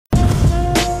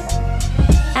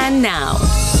And now,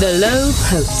 the Lowe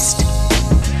Post.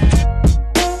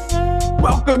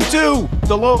 Welcome to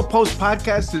the Lowe Post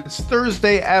podcast. It's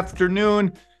Thursday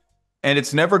afternoon, and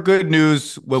it's never good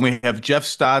news when we have Jeff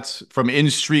Stotts from In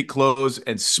Street Clothes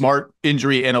and Smart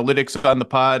Injury Analytics on the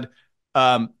pod.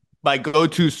 My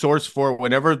go-to source for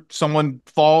whenever someone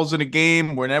falls in a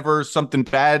game, whenever something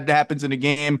bad happens in a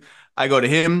game, I go to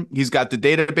him. He's got the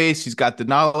database, he's got the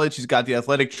knowledge, he's got the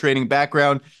athletic training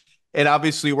background. And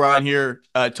obviously, we're on here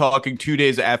talking 2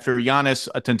 days after Giannis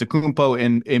Antetokounmpo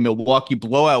in a Milwaukee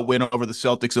blowout win over the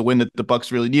Celtics, a win that the Bucks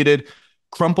really needed,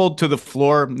 crumpled to the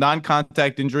floor,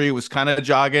 non-contact injury, was kind of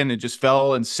jogging and just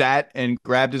fell and sat and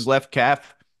grabbed his left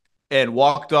calf and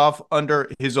walked off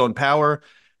under his own power.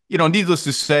 You know, needless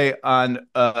to say, on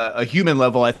a human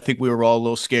level, I think we were all a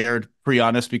little scared, pretty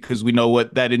honest, because we know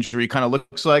what that injury kind of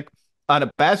looks like. On a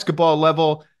basketball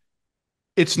level,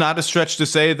 it's not a stretch to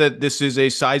say that this is a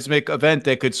seismic event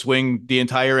that could swing the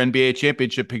entire NBA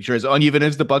championship picture. As uneven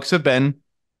as the Bucks have been,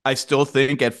 I still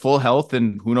think at full health,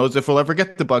 and who knows if we'll ever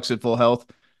get the Bucks at full health,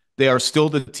 they are still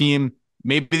the team,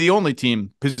 maybe the only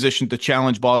team positioned to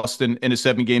challenge Boston in a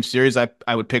 7-game series. I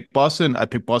would pick Boston. I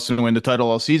pick Boston to win the title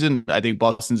all season. I think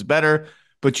Boston's better,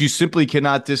 but you simply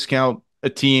cannot discount a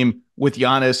team with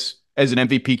Giannis as an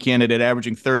MVP candidate,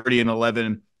 averaging 30 and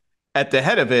 11 at the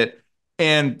head of it.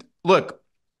 And look,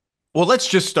 well, let's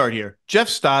just start here. Jeff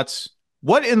Stotts,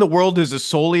 what in the world is a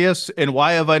Soleus, and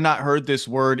why have I not heard this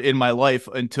word in my life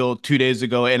until 2 days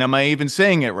ago? And am I even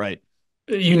saying it right?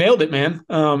 You nailed it, man.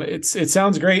 It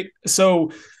sounds great.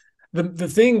 So the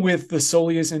thing with the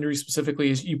Soleus injury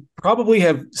specifically is you probably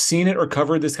have seen it or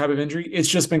covered this type of injury. It's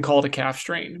just been called a calf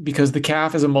strain because the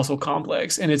calf is a muscle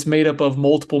complex and it's made up of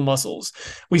multiple muscles.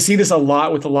 We see this a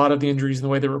lot with a lot of the injuries in the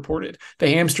way they're reported. The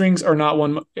hamstrings are not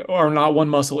one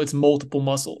muscle, it's multiple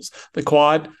muscles. The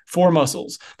quad, 4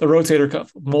 muscles. The rotator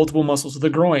cuff, multiple muscles. The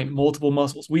groin, multiple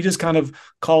muscles. We just kind of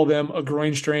call them a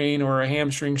groin strain or a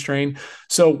hamstring strain.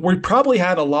 So we probably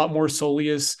had a lot more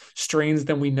Soleus strains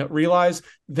than we realize.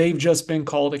 They've just been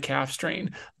called a calf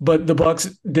strain. But the Bucks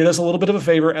did us a little bit of a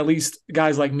favor, at least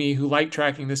guys like me who like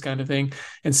tracking this kind of thing,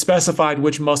 and specified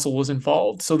which muscle was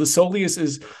involved. So the Soleus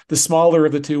is the smaller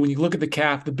of the two. When you look at the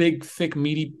calf, the big, thick,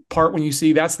 meaty part when you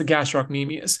see, that's the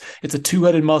gastrocnemius. It's a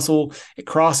two-headed muscle. It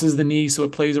crosses the knee, so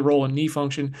it plays a role in knee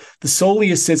function. The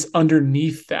Soleus sits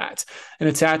underneath that and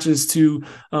attaches to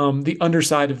the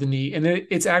underside of the knee. And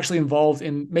it's actually involved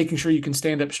in making sure you can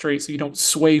stand up straight so you don't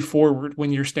sway forward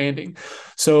when you're standing.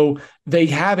 So they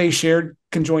have a shared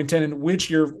conjoined tendon, which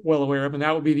you're well aware of, and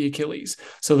that would be the Achilles.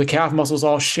 So the calf muscles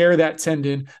all share that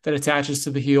tendon that attaches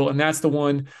to the heel, and that's the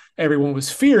one everyone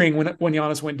was fearing when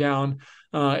Giannis went down,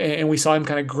 and we saw him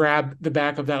kind of grab the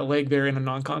back of that leg there in a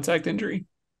non-contact injury.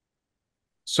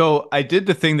 So I did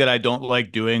the thing that I don't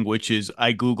like doing, which is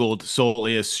I Googled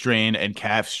Soleus strain and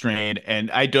calf strain, and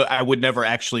I would never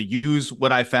actually use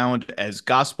what I found as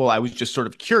gospel. I was just sort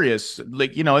of curious,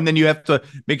 like, you know, and then you have to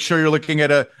make sure you're looking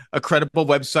at a credible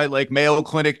website like Mayo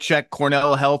Clinic check,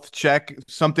 Cornell Health check,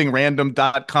 something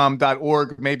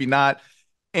random.com.org, maybe not.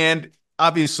 And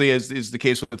obviously, as is the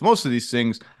case with most of these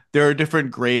things, there are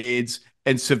different grades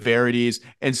and severities,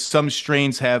 and some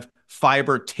strains have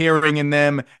fiber tearing in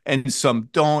them and some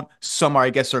don't. Some are, I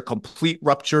guess, are complete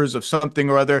ruptures of something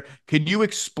or other. Could you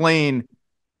explain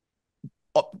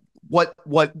what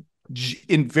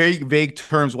in very vague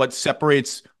terms, what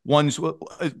separates one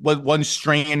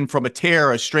strain from a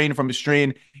tear, a strain from a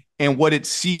strain, and what it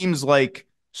seems like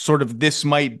sort of this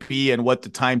might be and what the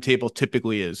timetable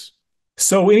typically is?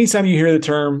 So anytime you hear the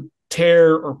term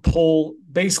tear or pull,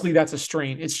 basically that's a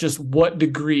strain. It's just what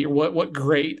degree or what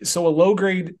grade. So a low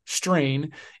grade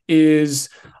strain is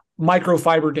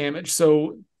microfiber damage.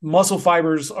 So muscle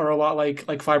fibers are a lot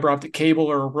like fiber optic cable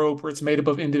or a rope, where it's made up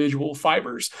of individual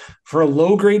fibers. For a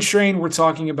low grade strain, we're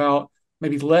talking about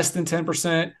maybe less than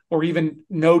 10% or even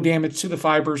no damage to the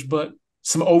fibers, but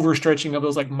some overstretching of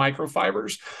those like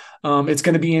microfibers. It's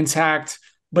going to be intact,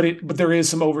 but there is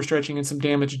some overstretching and some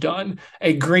damage done.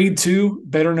 A grade 2,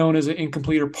 better known as an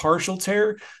incomplete or partial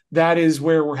tear, that is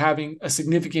where we're having a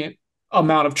significant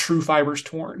amount of true fibers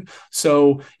torn.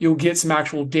 So you'll get some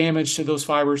actual damage to those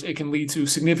fibers. It can lead to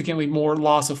significantly more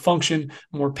loss of function,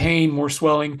 more pain, more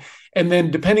swelling. And then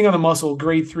depending on the muscle,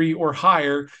 grade 3 or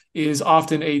higher is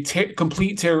often a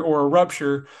complete tear or a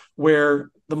rupture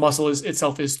where the muscle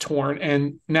itself is torn.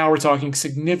 And now we're talking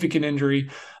significant injury,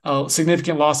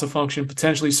 significant loss of function,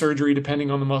 potentially surgery,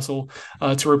 depending on the muscle,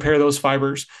 to repair those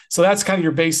fibers. So that's kind of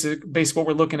your basic what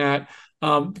we're looking at.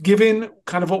 Given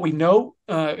kind of what we know,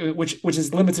 which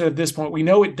is limited at this point, we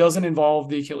know it doesn't involve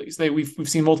the Achilles. We've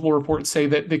seen multiple reports say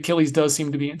that the Achilles does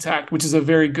seem to be intact, which is a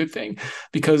very good thing,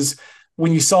 because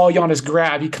when you saw Giannis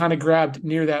grab, he kind of grabbed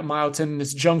near that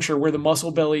myotendinous juncture where the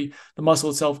muscle belly, the muscle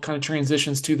itself kind of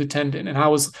transitions to the tendon. And I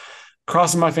was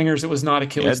crossing my fingers it was not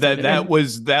Achilles tendon.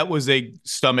 That was a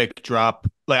stomach drop.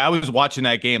 Like, I was watching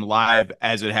that game live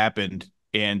as it happened,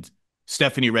 and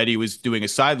Stephanie Reddy was doing a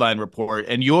sideline report,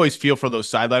 and you always feel for those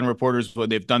sideline reporters when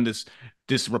they've done this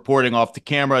reporting off the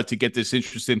camera to get this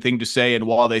interesting thing to say, and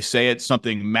while they say it,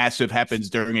 something massive happens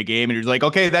during a game, and you're like,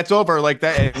 okay, that's over, like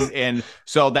that, and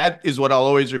so that is what I'll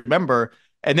always remember.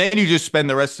 And then you just spend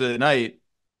the rest of the night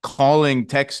calling,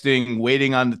 texting,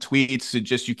 waiting on the tweets, and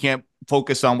just you can't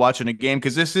focus on watching a game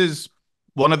because this is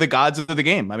one of the gods of the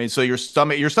game. I mean, so your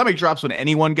stomach drops when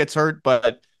anyone gets hurt,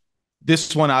 but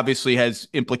this one obviously has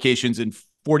implications in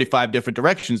 45 different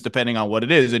directions depending on what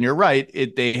it is. And you're right,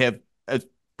 they have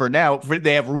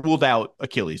ruled out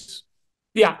Achilles.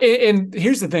 Yeah, and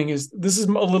here's the thing: is this is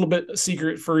a little bit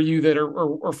secret for you that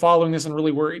are following this and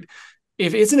really worried.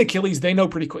 If it's an Achilles, they know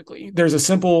pretty quickly. There's a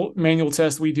simple manual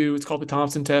test we do. It's called the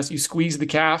Thompson test. You squeeze the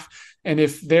calf, and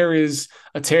if there is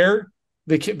a tear,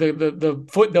 the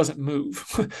foot doesn't move.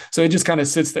 So it just kind of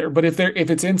sits there. But if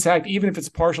it's intact, even if it's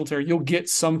a partial tear, you'll get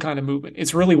some kind of movement.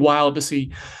 It's really wild to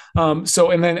see. And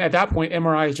then at that point,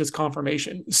 MRI is just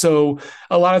confirmation. So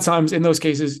a lot of times in those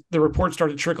cases, the reports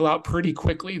start to trickle out pretty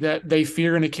quickly that they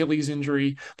fear an Achilles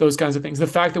injury, those kinds of things. The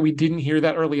fact that we didn't hear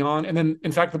that early on, and then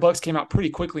in fact, the Bucks came out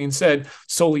pretty quickly and said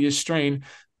Soleus strain,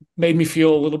 made me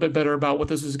feel a little bit better about what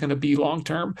this was going to be long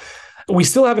term. We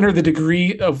still haven't heard the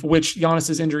degree of which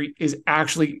Giannis's injury is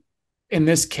actually in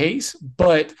this case,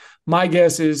 but my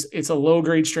guess is it's a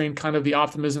low-grade strain, kind of the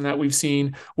optimism that we've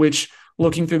seen, which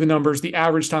looking through the numbers, the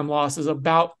average time lost is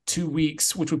about 2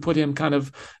 weeks, which would put him kind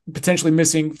of potentially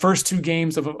missing first 2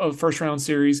 games of a first-round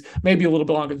series, maybe a little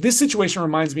bit longer. This situation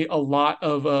reminds me a lot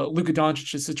of Luka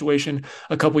Doncic's situation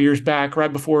a couple years back,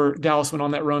 right before Dallas went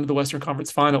on that run to the Western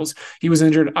Conference Finals. He was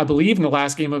injured, I believe, in the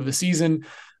last game of the season.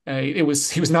 He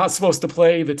was not supposed to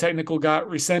play. The technical got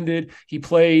rescinded. He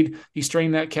played. He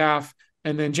strained that calf.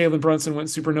 And then Jalen Brunson went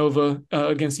supernova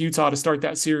against Utah to start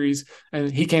that series.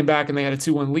 And he came back and they had a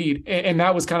 2-1 lead. And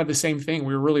that was kind of the same thing.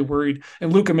 We were really worried.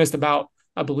 And Luka missed about,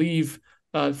 I believe,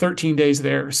 13 days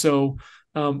there. So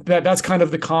that's kind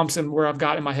of the comps and where I've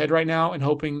got in my head right now, and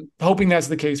hoping that's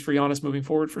the case for Giannis moving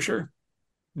forward for sure.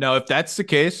 Now, if that's the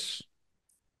case,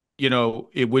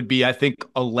 it would be, I think,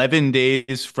 11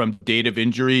 days from date of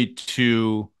injury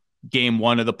to game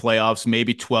 1 of the playoffs,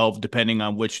 maybe 12, depending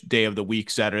on which day of the week,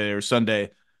 Saturday or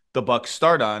Sunday, the Bucks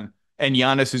start on. And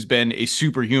Giannis has been a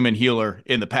superhuman healer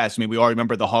in the past. I mean, we all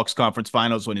remember the Hawks conference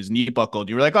finals when his knee buckled.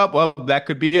 You were like, oh, well, that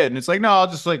could be it. And it's like, no, I'll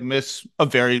just miss a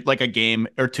game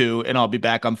or 2 and I'll be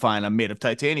back. I'm fine. I'm made of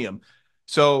titanium.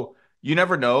 So you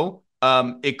never know.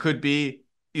 It could be,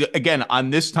 again,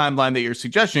 on this timeline that you're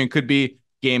suggesting, it could be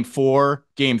game 4,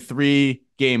 game 3,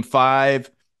 game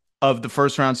 5 of the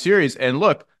first round series. And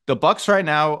look, the Bucks right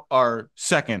now are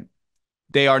second.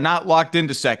 They are not locked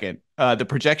into second. The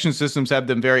projection systems have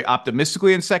them very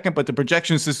optimistically in second, but the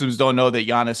projection systems don't know that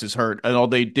Giannis is hurt. And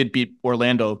although they did beat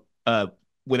Orlando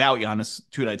without Giannis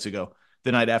 2 nights ago,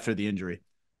 the night after the injury.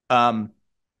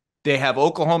 They have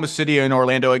Oklahoma City and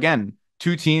Orlando again,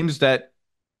 2 teams that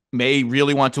may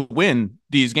really want to win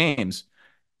these games.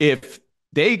 If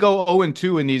they go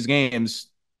 0-2 in these games,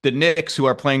 the Knicks, who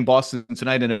are playing Boston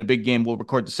tonight in a big game, we'll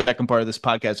record the second part of this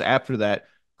podcast after that,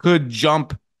 could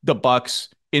jump the Bucks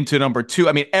into number 2.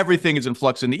 I mean, everything is in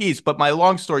flux in the East, but my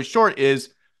long story short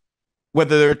is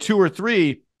whether they're 2 or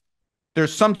 3,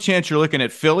 there's some chance you're looking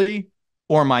at Philly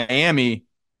or Miami.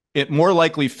 It more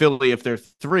likely Philly if they're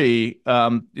 3.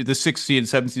 The 6th seed and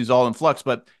 7th seed is all in flux,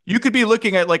 but you could be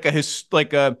looking at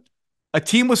a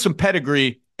team with some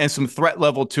pedigree and some threat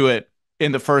level to it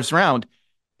in the first round.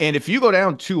 And if you go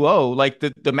down 2-0, like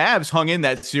the Mavs hung in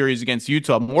that series against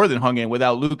Utah, more than hung in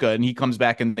without Luka, and he comes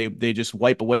back and they just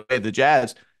wipe away the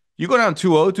Jazz. You go down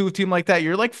 2-0 to a team like that,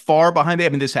 you're like far behind them. I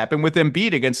mean, this happened with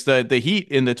Embiid against the Heat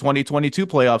in the 2022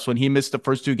 playoffs when he missed the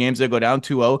first 2 games. They go down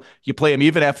 2-0. You play him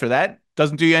even after that,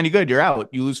 doesn't do you any good. You're out.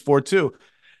 You lose 4-2.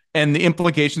 And the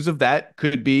implications of that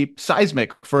could be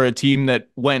seismic for a team that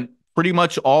went pretty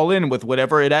much all in with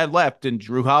whatever it had left, and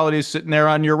Jrue Holiday's sitting there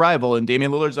on your rival, and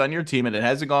Damian Lillard's on your team, and it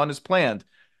hasn't gone as planned.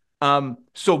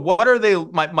 So what are they?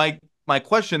 My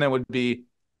question then would be,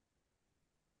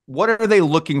 what are they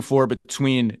looking for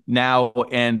between now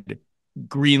and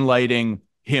green lighting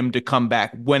him to come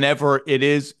back whenever it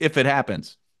is, if it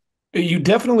happens? You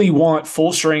definitely want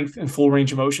full strength and full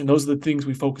range of motion. Those are the things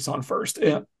we focus on first,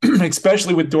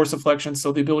 especially with dorsiflexion.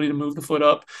 So the ability to move the foot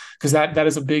up, because that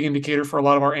is a big indicator for a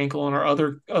lot of our ankle and our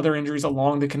other injuries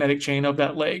along the kinetic chain of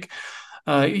that leg.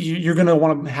 you're going to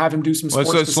want to have him do some Well,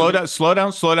 sports. so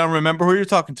slow down. Remember who you're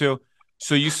talking to.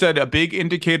 So you said a big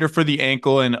indicator for the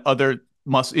ankle and other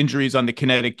muscle injuries on the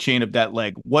kinetic chain of that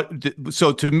leg.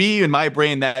 So to me, in my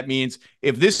brain, that means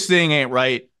if this thing ain't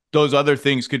right, those other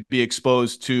things could be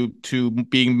exposed to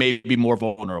being maybe more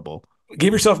vulnerable.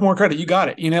 Give yourself more credit. You got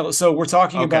it. So we're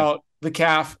talking Okay. about the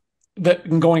calf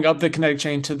that going up the kinetic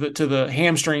chain to the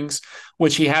hamstrings,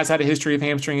 which he has had a history of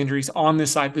hamstring injuries on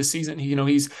this side this season.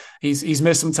 He's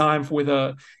missed some time with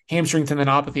a hamstring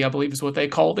tendinopathy, I believe is what they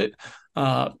called it.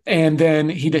 And then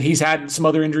he's had some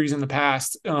other injuries in the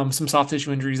past, some soft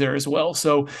tissue injuries there as well.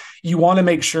 So you want to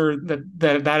make sure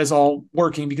that is all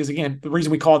working, because again, the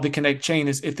reason we call it the kinetic chain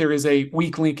is if there is a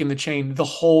weak link in the chain, the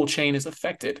whole chain is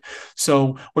affected.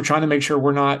 So we're trying to make sure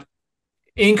we're not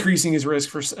increasing his risk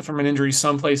from an injury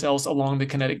someplace else along the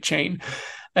kinetic chain.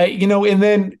 And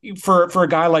then for a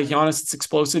guy like Giannis, it's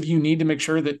explosive. You need to make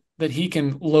sure that he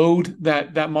can load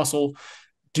that muscle,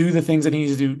 do the things that he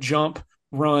needs to do, jump,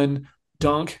 run,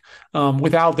 dunk,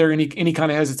 without there any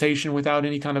kind of hesitation, without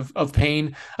any kind of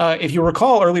pain. If you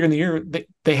recall earlier in the year,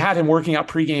 they had him working out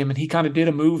pregame, and he kind of did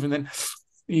a move, and then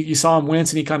you saw him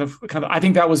wince, and he kind of, I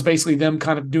think that was basically them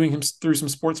kind of doing him through some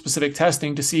sports specific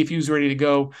testing to see if he was ready to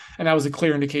go. And that was a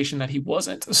clear indication that he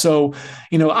wasn't. So,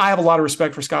 I have a lot of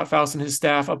respect for Scott Faust and his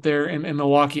staff up there in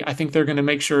Milwaukee. I think they're going to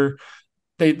make sure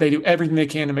they do everything they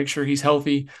can to make sure he's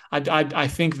healthy. I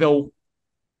think they'll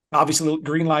obviously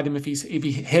green light him if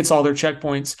he hits all their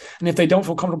checkpoints. And if they don't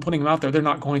feel comfortable putting him out there, they're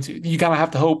not going to. You kind of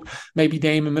have to hope maybe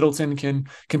Dame and Middleton can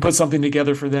put something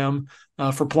together for them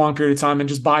for a prolonged period of time and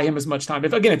just buy him as much time.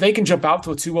 If they can jump out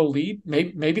to a 2-0 lead,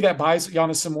 maybe that buys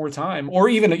Giannis some more time, or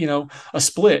even a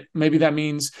split. Maybe that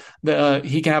means that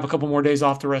he can have a couple more days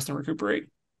off to rest and recuperate.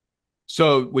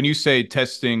 So when you say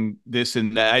testing this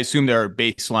and that, I assume there are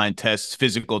baseline tests,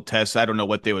 physical tests. I don't know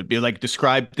what they would be like.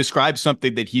 Describe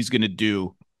something that he's going to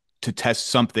do to test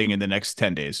something in the next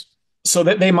 10 days. So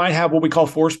that they might have what we call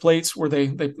force plates, where they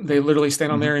literally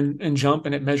stand on there and jump,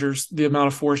 and it measures the amount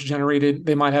of force generated.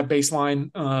 They might have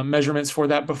baseline measurements for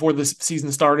that before the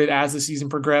season started, as the season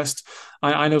progressed.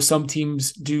 I know some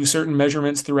teams do certain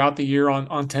measurements throughout the year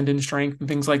on tendon strength and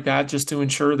things like that, just to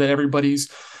ensure that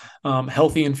everybody's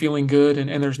healthy and feeling good,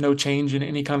 and there's no change in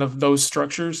any kind of those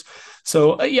structures.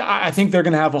 So I think they're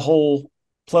going to have a whole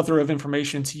plethora of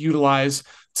information to utilize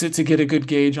to get a good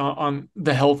gauge on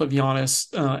the health of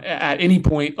Giannis at any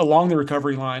point along the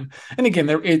recovery line. And again,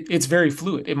 it's very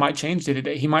fluid. It might change day to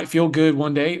day. He might feel good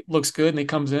one day, looks good, and he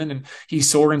comes in and he's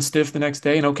sore and stiff the next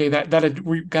day. And okay,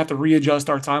 we have to readjust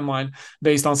our timeline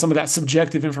based on some of that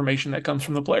subjective information that comes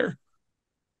from the player.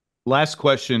 Last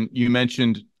question. You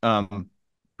mentioned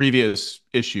previous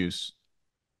issues.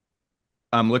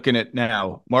 I'm looking at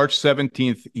now. March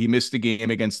 17th, he missed a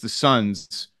game against the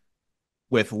Suns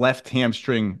with left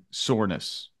hamstring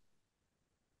soreness.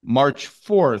 March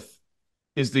 4th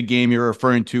is the game you're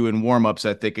referring to in warmups,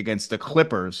 I think, against the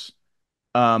Clippers.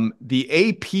 The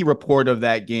AP report of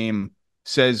that game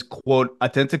says, quote,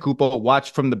 Antetokounmpo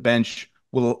watched from the bench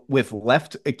with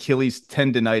left Achilles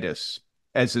tendonitis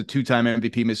as a two-time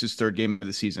MVP misses third game of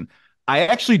the season. I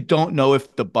actually don't know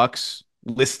if the Bucks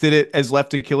listed it as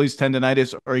left Achilles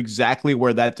tendonitis or exactly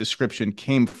where that description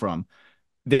came from.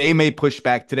 They may push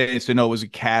back today and say, no, it was a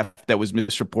calf that was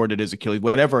misreported as Achilles,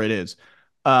 whatever it is.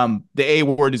 The A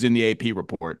word is in the AP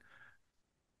report.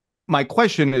 My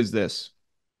question is this.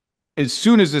 As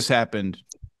soon as this happened,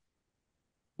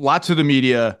 lots of the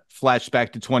media flashed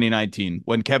back to 2019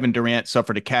 when Kevin Durant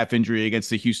suffered a calf injury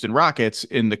against the Houston Rockets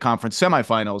in the conference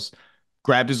semifinals,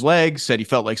 grabbed his leg, said he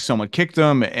felt like someone kicked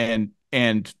him, and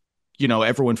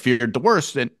everyone feared the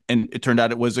worst, and it turned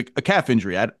out it was a calf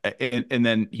injury. And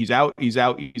then he's out.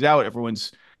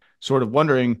 Everyone's sort of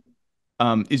wondering,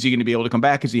 is he going to be able to come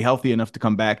back? Is he healthy enough to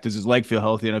come back? Does his leg feel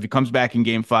healthy enough? He comes back in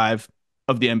Game 5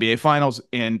 of the NBA Finals,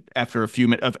 and after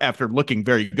after looking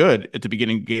very good at the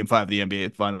beginning of Game 5 of the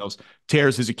NBA Finals,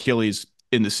 tears his Achilles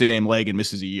in the same leg and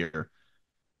misses a year.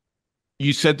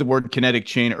 You said the word kinetic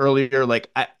chain earlier.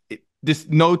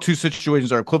 No two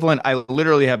situations are equivalent. I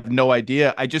literally have no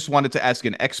idea. I just wanted to ask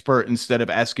an expert instead of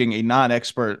asking a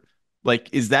non-expert.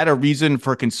 Is that a reason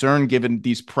for concern given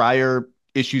these prior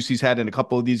issues he's had in a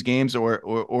couple of these games,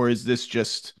 or is this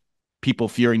just people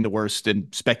fearing the worst and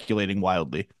speculating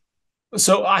wildly?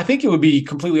 So I think it would be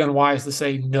completely unwise to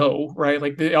say no, right?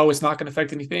 It's not going to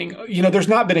affect anything. There's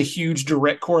not been a huge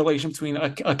direct correlation between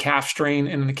a calf strain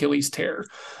and an Achilles tear.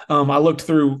 I looked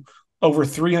through over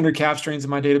 300 calf strains in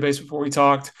my database before we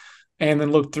talked, and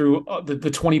then looked through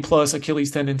the 20 plus Achilles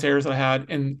tendon tears that I had.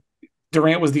 And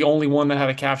Durant was the only one that had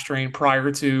a calf strain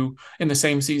in the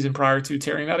same season prior to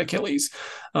tearing that Achilles.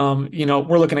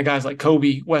 We're looking at guys like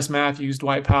Kobe, Wes Matthews,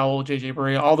 Dwight Powell, JJ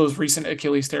Barea, all those recent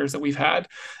Achilles tears that we've had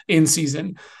in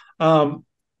season.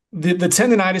 The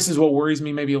tendonitis is what worries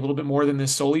me maybe a little bit more than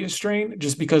this soleus strain,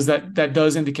 just because that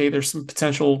does indicate there's some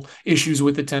potential issues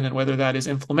with the tendon, whether that is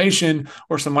inflammation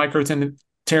or some micro tendon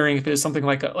tearing, if it's something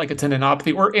like a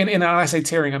tendinopathy, or and when I say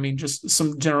tearing, I mean just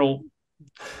some general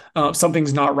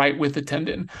something's not right with the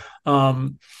tendon.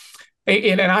 And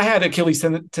I had Achilles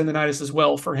tendonitis as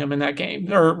well for him in that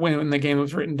game, or when the game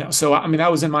was written down. So I mean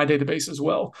that was in my database as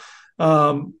well.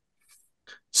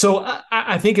 So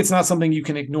I think it's not something you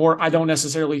can ignore. I don't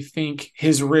necessarily think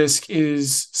his risk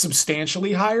is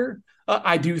substantially higher.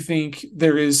 I do think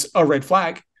there is a red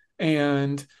flag,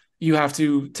 and you have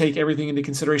to take everything into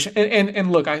consideration.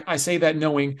 And look, I say that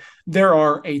knowing there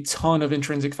are a ton of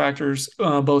intrinsic factors,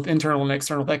 both internal and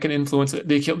external, that can influence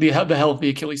the health of the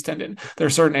Achilles tendon. There are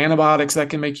certain antibiotics that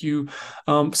can make you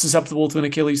susceptible to an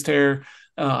Achilles tear.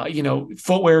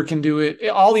 Footwear can do it.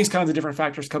 All these kinds of different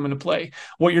factors come into play.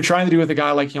 What you're trying to do with a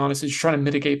guy like Giannis is you're trying to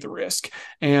mitigate the risk,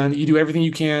 and you do everything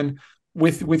you can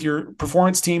with your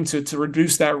performance team to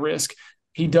reduce that risk.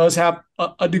 He does have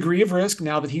a degree of risk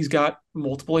now that he's got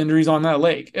multiple injuries on that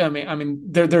leg. I mean,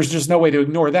 there's just no way to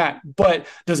ignore that. But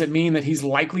does it mean that he's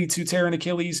likely to tear an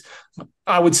Achilles?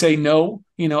 I would say no.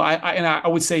 I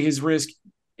would say his risk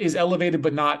is elevated,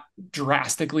 but not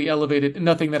drastically elevated.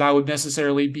 Nothing that I would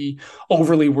necessarily be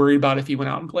overly worried about if he went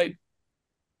out and played.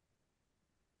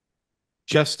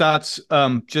 Jeff Stotts,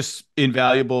 just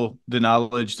invaluable, the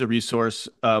knowledge, the resource.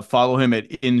 Follow him at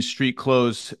In Street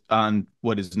Clothes on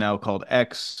what is now called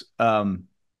X. I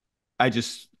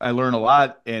learn a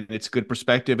lot, and it's good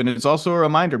perspective, and it's also a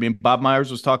reminder. I mean, Bob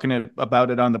Myers was talking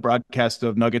about it on the broadcast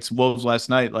of Nuggets Wolves last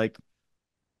night. Like,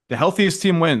 the healthiest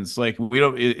team wins. Like, we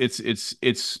don't.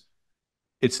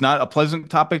 It's not a pleasant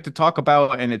topic to talk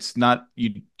about, and it's not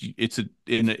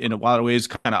in a lot of ways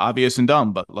kind of obvious and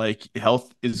dumb, but like,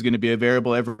 health is going to be a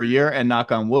variable every year, and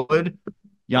knock on wood,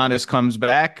 Giannis comes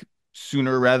back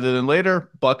sooner rather than later.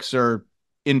 Bucks are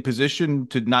in position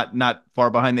to not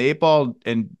far behind the eight ball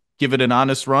and give it an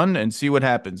honest run and see what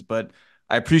happens. But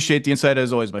I appreciate the insight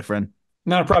as always, my friend.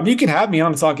 Not a problem. You can have me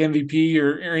on to talk MVP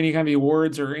or any kind of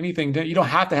awards or anything. You don't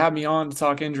have to have me on to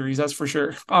talk injuries. That's for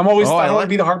sure. I don't want to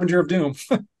be the harbinger of doom.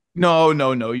 No.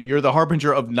 You're the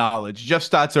harbinger of knowledge. Jeff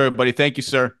Stotts, everybody. Thank you,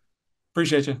 sir.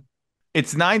 Appreciate you.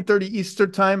 It's 9:30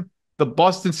 Eastern time. The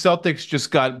Boston Celtics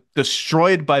just got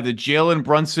destroyed by the Jalen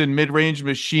Brunson mid-range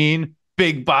machine.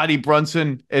 Big body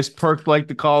Brunson, as Perk like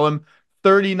to call him.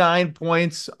 39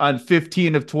 points on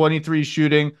 15 of 23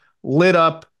 shooting. Lit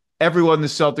up everyone the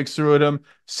Celtics threw at him.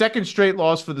 Second straight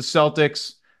loss for the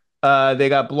Celtics. They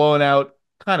got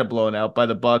kind of blown out by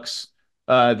the Bucks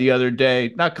the other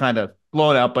day. Not kind of,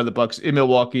 blown out by the Bucks in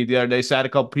Milwaukee the other day. Sat a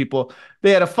couple people. They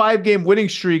had a 5-game winning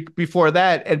streak before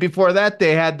that, and before that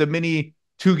they had the mini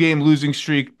 2-game losing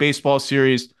streak baseball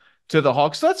series to the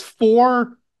Hawks. So that's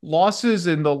 4 losses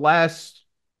in the last,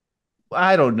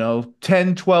 I don't know,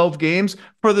 10, 12 games.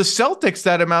 For the Celtics,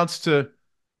 that amounts to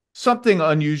something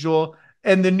unusual.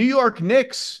 And the New York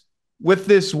Knicks, with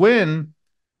this win,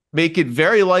 make it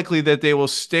very likely that they will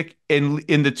stick in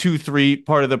the 2-3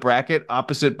 part of the bracket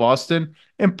opposite Boston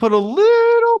and put a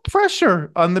little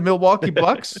pressure on the Milwaukee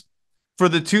Bucks for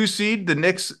the 2 seed. The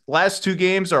Knicks' last 2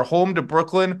 games are home to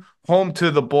Brooklyn, home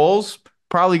to the Bulls.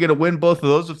 Probably going to win both of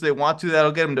those if they want to.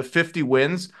 That'll get them to 50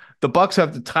 wins. The Bucks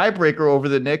have the tiebreaker over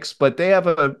the Knicks, but they have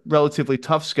a relatively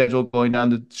tough schedule going down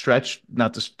the stretch.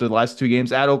 Not the last 2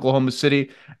 games at Oklahoma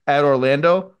City, at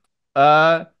Orlando.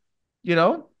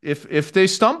 If they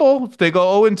stumble, if they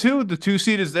go 0-2, the 2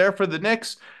 seed is there for the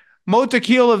Knicks. Mo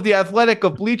Dakhil of The Athletic,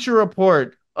 of Bleacher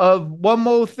Report, of One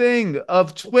Mo Thing,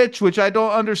 of Twitch, which I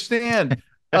don't understand,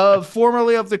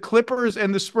 formerly of the Clippers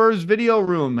and the Spurs video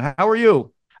room. How are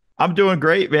you? I'm doing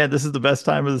great, man. This is the best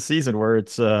time of the season where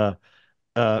it's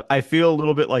I feel a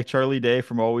little bit like Charlie Day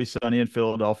from Always Sunny in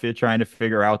Philadelphia, trying to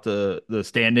figure out the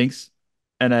standings.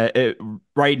 And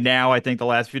right now, I think the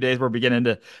last few days we're beginning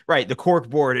to the cork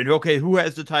board and okay, who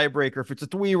has the tiebreaker? If it's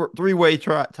a three-way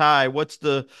tie, what's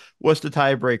the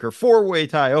tiebreaker? 4-way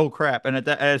tie? Oh crap! And at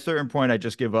a certain point, I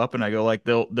just give up and I go like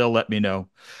they'll let me know.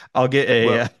 I'll get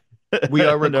a. We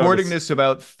are recording this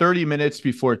about 30 minutes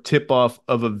before tip-off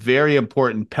of a very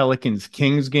important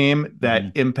Pelicans-Kings game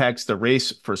that impacts the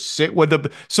race for sixth.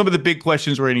 Some of the big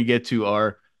questions we're going to get to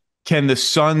are: can the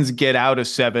Suns get out of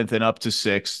 7th and up to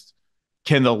 6th?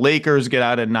 Can the Lakers get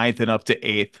out of 9th and up to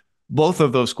 8th? Both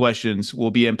of those questions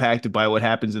will be impacted by what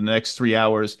happens in the next 3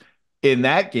 hours in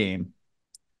that game.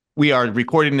 We are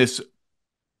recording this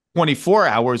 24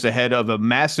 hours ahead of a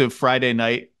massive Friday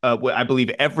night. I believe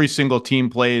every single team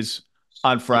plays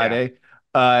on Friday.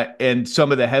 And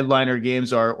some of the headliner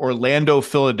games are Orlando,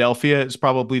 Philadelphia is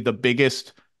probably the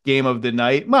biggest game of the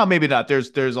night. Well, maybe not.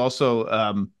 There's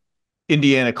also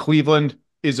Indiana, Cleveland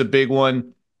is a big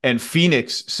one. And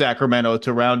Phoenix, Sacramento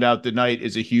to round out the night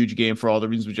is a huge game for all the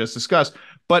reasons we just discussed.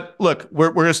 But look, we're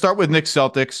going to start with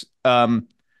Knicks-Celtics.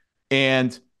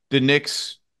 And the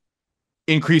Knicks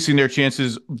increasing their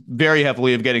chances very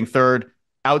heavily of getting third,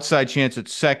 outside chance at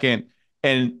second,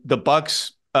 and the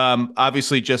Bucks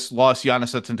obviously just lost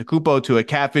Giannis Antetokounmpo to a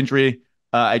calf injury.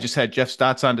 I just had Jeff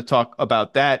Stotts on to talk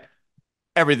about that.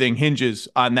 Everything hinges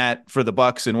on that for the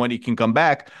Bucks and when he can come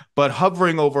back. But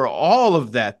hovering over all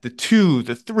of that, the 2,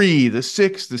 the 3, the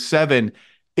 6, the 7,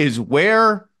 is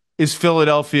where is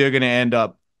Philadelphia going to end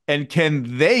up? And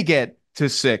can they get to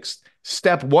 6th?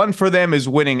 Step 1 for them is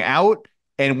winning out,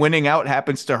 and winning out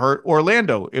happens to hurt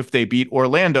Orlando if they beat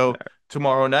Orlando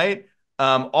tomorrow night.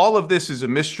 All of this is a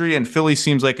mystery, and Philly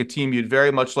seems like a team you'd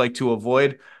very much like to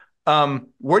avoid.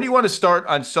 Where do you want to start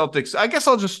on Celtics? I guess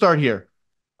I'll just start here.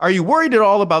 Are you worried at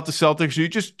all about the Celtics?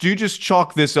 Do you just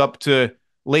chalk this up to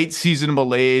late season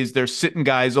malaise? They're sitting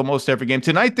guys almost every game.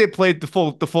 Tonight they played the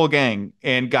full gang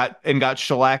and got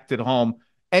shellacked at home.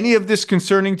 Any of this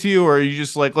concerning to you, or are you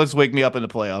just like, let's wake me up in the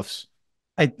playoffs?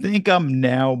 I think I'm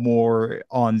now more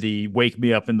on the wake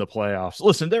me up in the playoffs.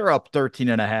 Listen, they're up 13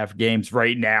 and a half games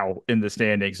right now in the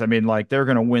standings. I mean, like, they're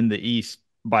going to win the East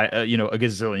by, a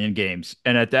gazillion games.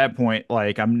 And at that point,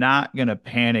 like, I'm not going to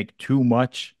panic too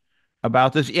much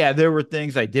about this. Yeah, there were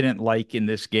things I didn't like in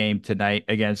this game tonight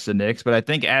against the Knicks, but I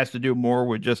think it has to do more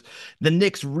with just the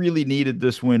Knicks really needed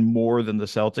this win more than the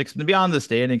Celtics. And beyond the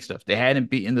standing stuff, they hadn't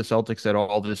beaten the Celtics at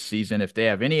all this season. If they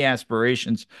have any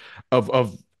aspirations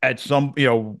of at some,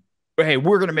 hey,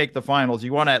 we're going to make the finals,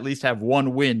 you want to at least have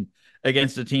one win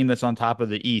against a team that's on top of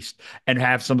the East and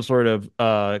have some sort of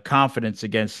confidence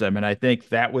against them. And I think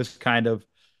that was kind of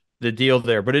the deal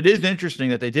there. But it is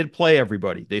interesting that they did play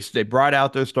everybody. They brought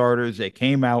out their starters. They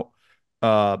came out,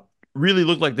 really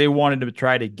looked like they wanted to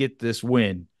try to get this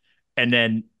win. And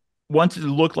then once it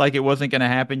looked like it wasn't going to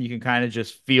happen, you can kind of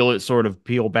just feel it sort of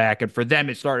peel back. And for them,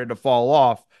 it started to fall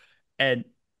off. And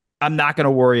I'm not going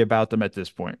to worry about them at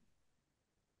this point.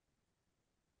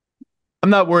 I'm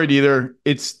not worried either.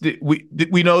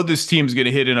 We know this team's going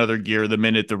to hit another gear the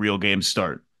minute the real games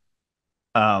start.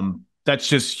 That's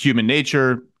just human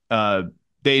nature.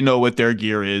 They know what their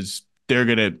gear is. They're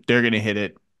gonna hit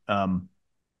it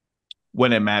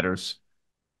when it matters.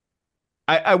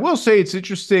 I will say it's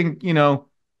interesting.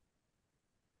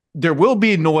 There will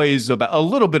be noise, about a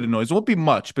little bit of noise. It won't be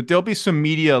much, but there'll be some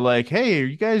media like, "Hey, are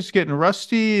you guys getting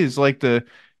rusty? Is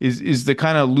the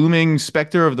kind of looming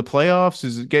specter of the playoffs,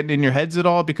 is it getting in your heads at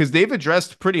all?" Because they've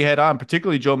addressed pretty head on,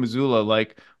 particularly Joe Mazzulla,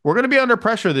 like, we're going to be under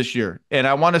pressure this year, and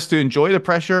I want us to enjoy the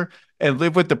pressure and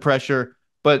live with the pressure.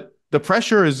 But the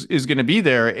pressure is going to be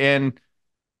there, and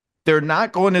they're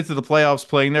not going into the playoffs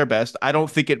playing their best. I don't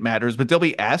think it matters, but they'll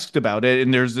be asked about it,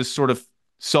 and there's this sort of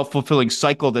self-fulfilling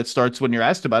cycle that starts when you're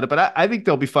asked about it. But I think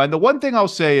they'll be fine. The one thing I'll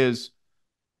say is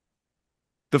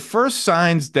the first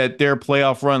signs that their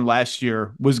playoff run last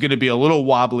year was going to be a little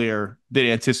wobblier than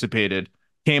anticipated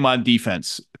came on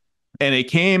defense. And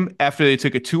it came after they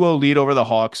took a 2-0 lead over the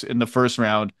Hawks in the first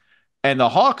round. And the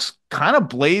Hawks kind of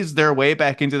blazed their way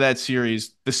back into that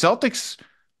series. The Celtics,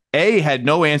 A, had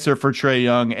no answer for Trae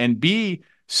Young, and B,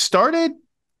 started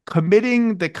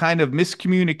committing the kind of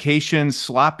miscommunication,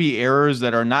 sloppy errors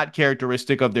that are not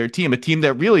characteristic of their team, a team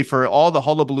that really, for all the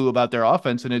hullabaloo about their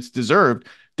offense, and it's deserved,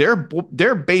 their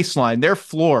baseline, their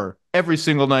floor every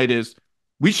single night is,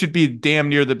 we should be damn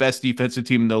near the best defensive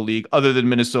team in the league, other than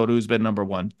Minnesota, who's been number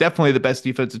one. Definitely the best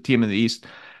defensive team in the East.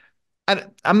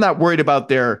 I'm not worried about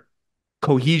their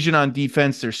cohesion on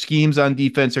defense, their schemes on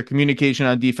defense, their communication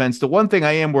on defense. The one thing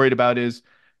I am worried about is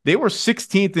they were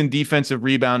 16th in defensive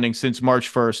rebounding since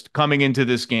March 1st coming into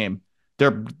this game.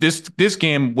 This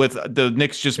game with the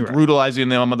Knicks just brutalizing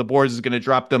them on the boards is going to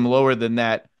drop them lower than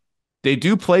that. They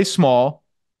do play small.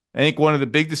 I think one of the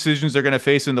big decisions they're going to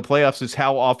face in the playoffs is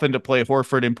how often to play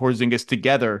Horford and Porzingis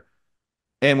together.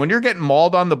 And when you're getting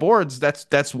mauled on the boards,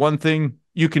 that's one thing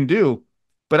you can do.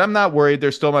 But I'm not worried.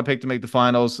 They're still my pick to make the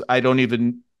finals. I don't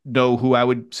even know who I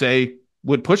would say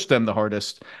would push them the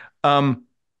hardest.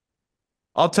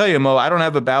 I'll tell you, Mo, I don't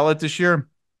have a ballot this year.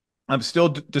 I'm still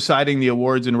deciding the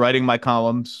awards and writing my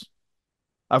columns.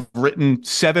 I've written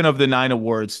 7 of the 9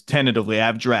 awards tentatively. I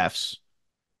have drafts.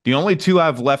 The only 2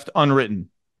 I've left unwritten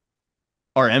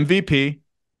are MVP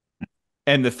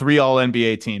and the 3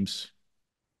 All-NBA teams.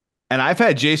 And I've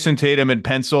had Jason Tatum in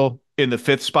pencil in the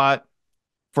 5th spot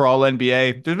for all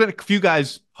NBA. There's been a few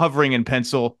guys hovering in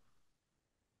pencil.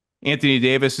 Anthony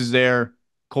Davis is there.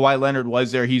 Kawhi Leonard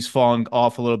was there. He's fallen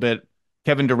off a little bit.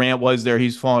 Kevin Durant was there.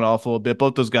 He's fallen off a little bit.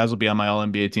 Both those guys will be on my all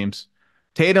NBA teams.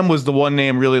 Tatum was the one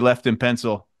name really left in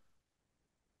pencil.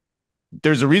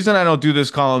 There's a reason I don't do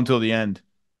this column until the end.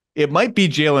 It might be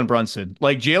Jalen Brunson.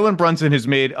 Like Jalen Brunson has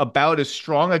made about as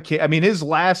strong a case. I mean,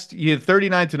 he had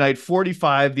 39 tonight,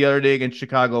 45 the other day against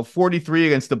Chicago, 43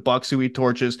 against the Bucks, who he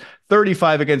torches,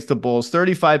 35 against the Bulls,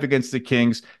 35 against the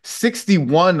Kings,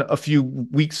 61 a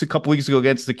couple weeks ago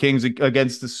against the Kings,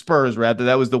 against the Spurs, rather.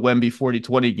 That was the Wemby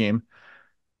 40-20 game.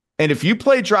 And if you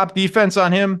play drop defense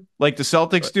on him like the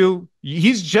Celtics do,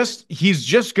 he's just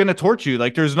going to torch you.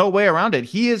 Like there's no way around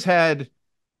it.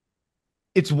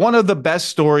 It's one of the best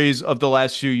stories of the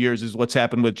last few years is what's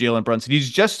happened with Jalen Brunson. He's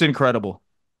just incredible.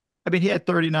 I mean, he had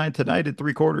 39 tonight in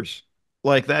 3/4.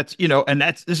 Like that's,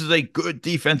 this is a good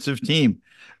defensive team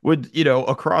with,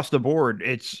 across the board.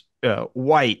 It's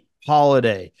White,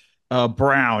 Holiday,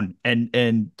 Brown,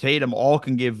 and Tatum all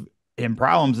can give him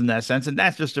problems in that sense. And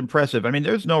that's just impressive. I mean,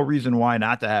 there's no reason why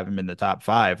not to have him in the top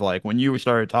 5. Like when you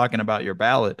started talking about your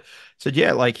ballot, said,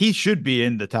 yeah, like he should be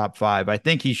in the top 5. I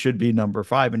think he should be number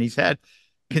 5. And he's had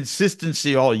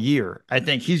consistency all year. I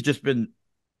think he's just been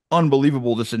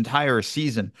unbelievable this entire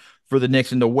season for the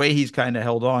Knicks and the way he's kind of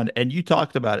held on. And you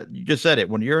talked about it. You just said it.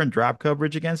 When you're in drop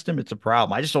coverage against him, it's a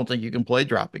problem. I just don't think you can play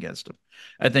drop against him.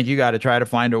 I think you got to try to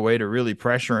find a way to really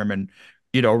pressure him and,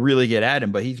 really get at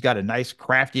him. But he's got a nice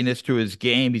craftiness to his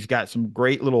game. He's got some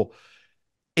great little,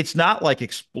 it's not like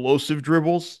explosive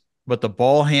dribbles, but the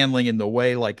ball handling in the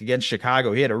way, like against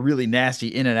Chicago, he had a really nasty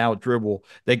in and out dribble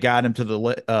that got him to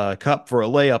the cup for a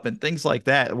layup and things like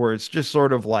that, where it's just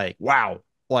sort of like, wow,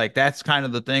 like that's kind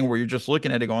of the thing where you're just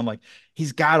looking at it going like,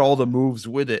 he's got all the moves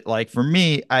with it. Like for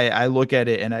me, I look at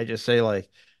it and I just say like,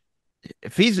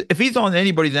 if he's on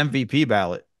anybody's MVP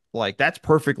ballot, like that's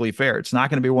perfectly fair. It's not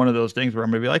going to be one of those things where I'm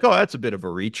going to be like, oh, that's a bit of a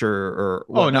reach or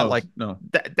whatnot. No.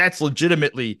 That's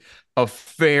legitimately a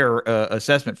fair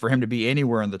assessment for him to be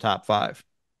anywhere in the top 5.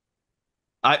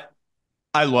 I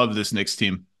love this Knicks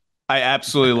team. I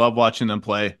absolutely love watching them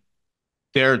play.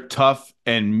 They're tough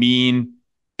and mean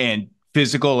and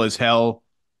physical as hell,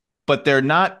 but they're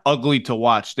not ugly to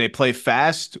watch. They play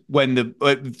fast. When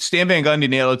Stan Van Gundy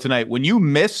nailed it tonight. When you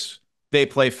miss, they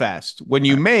play fast. When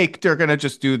you make, they're going to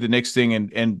just do the Knicks thing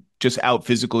and just out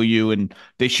physical you. And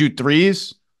they shoot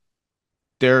threes.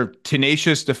 They're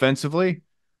tenacious defensively.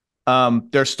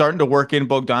 They're starting to work in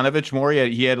Bogdanović more.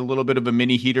 He had a little bit of a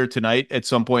mini heater tonight at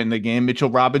some point in the game. Mitchell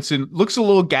Robinson looks a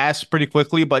little gassed pretty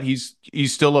quickly, but he's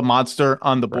still a monster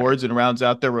on the boards and rounds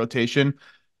out their rotation.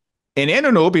 And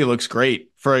Anunoby looks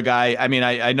great for a guy. I mean,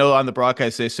 I know on the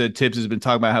broadcast they said Tibbs has been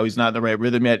talking about how he's not in the right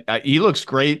rhythm yet. He looks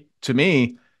great to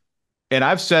me. And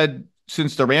I've said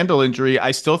since the Randall injury,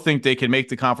 I still think they can make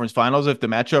the conference finals if the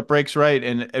matchup breaks right.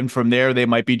 And from there, they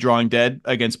might be drawing dead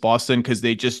against Boston because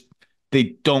they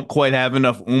don't quite have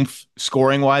enough oomph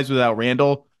scoring wise without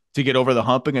Randall to get over the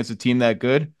hump against a team that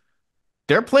good.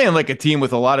 They're playing like a team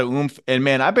with a lot of oomph. And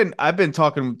man, I've been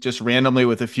talking just randomly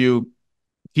with a few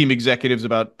team executives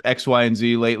about X, Y, and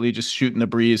Z lately, just shooting the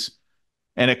breeze.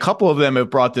 And a couple of them have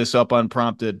brought this up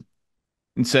unprompted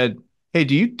and said, hey,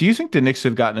 do you think the Knicks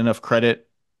have gotten enough credit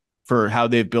for how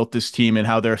they've built this team and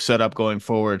how they're set up going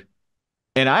forward?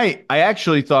 And I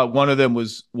actually thought one of them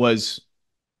was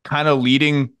kind of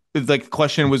leading, like the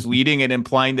question was leading and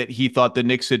implying that he thought the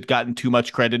Knicks had gotten too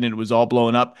much credit and it was all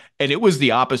blown up. And it was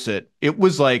the opposite. It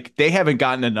was like they haven't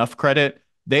gotten enough credit.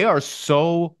 They are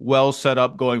so well set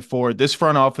up going forward. This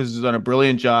front office has done a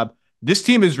brilliant job. This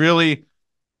team is really,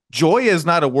 joy is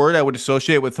not a word I would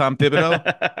associate with Tom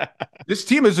Thibodeau. This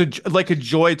team is like a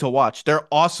joy to watch. They're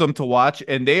awesome to watch,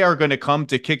 and they are going to come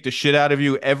to kick the shit out of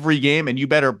you every game, and you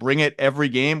better bring it every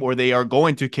game, or they are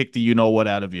going to kick the you-know-what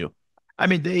out of you. I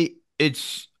mean,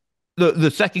 it's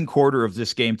the second quarter of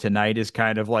this game tonight is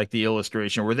kind of like the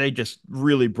illustration where they just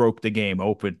really broke the game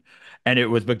open. And it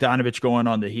was Bogdanović going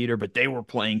on the heater, but they were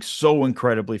playing so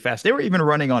incredibly fast. They were even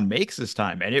running on makes this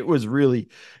time. And it was really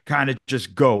kind of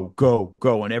just go, go,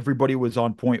 go. And everybody was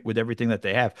on point with everything that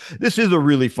they have. This is a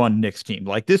really fun Knicks team.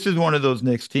 Like, this is one of those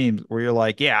Knicks teams where you're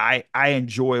like, yeah, I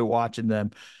enjoy watching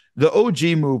them. The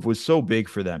OG move was so big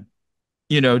for them.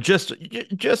 Just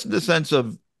the sense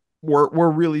of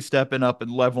we're really stepping up and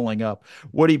leveling up.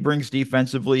 What he brings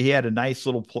defensively, he had a nice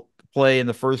little play in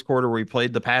the first quarter where he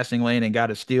played the passing lane and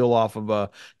got a steal off of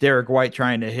Derek White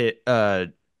trying to hit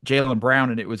Jalen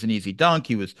Brown and it was an easy dunk.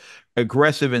 He was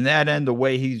aggressive in that end, the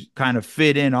way he's kind of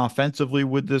fit in offensively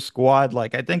with this squad.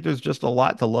 Like, I think there's just a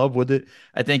lot to love with it.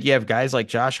 I think you have guys like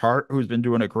Josh Hart, who's been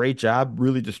doing a great job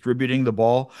really distributing the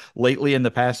ball lately in the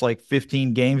past like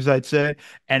 15 games, I'd say.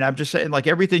 And I'm just saying, like,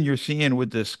 everything you're seeing with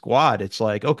this squad, it's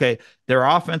like, okay, their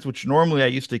offense, which normally I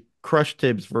used to crush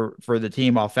Tibbs for the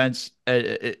team offense,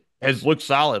 it has looked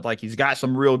solid. Like, he's got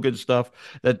some real good stuff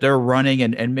that they're running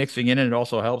and mixing in. And it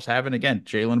also helps having, again,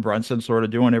 Jalen Brunson sort of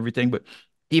doing everything, but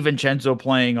DiVincenzo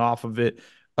playing off of it.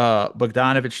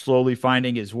 Bogdanovich slowly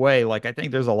finding his way. Like, I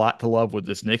think there's a lot to love with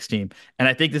this Knicks team. And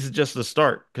I think this is just the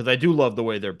start because I do love the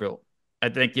way they're built. I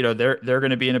think, they're going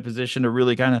to be in a position to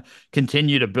really kind of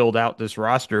continue to build out this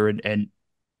roster and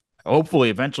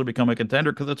hopefully eventually become a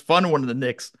contender because it's fun when the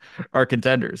Knicks are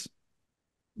contenders.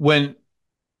 When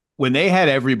they had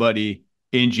everybody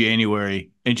in January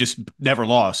and just never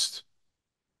lost,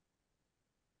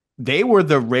 they were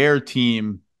the rare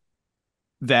team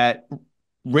that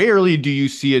rarely do you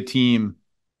see a team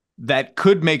that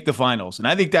could make the finals. And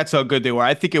I think that's how good they were.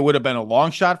 I think it would have been a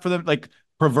long shot for them, like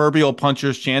proverbial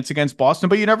puncher's chance against Boston,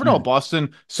 but you never know.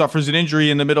 Boston suffers an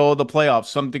injury in the middle of the playoffs.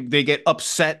 Something they get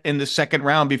upset in the second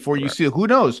round before you see it. Who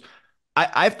knows?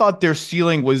 I thought their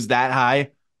ceiling was that high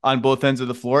on both ends of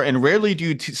the floor. And rarely do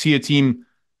you see a team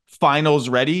finals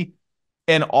ready.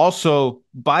 And also,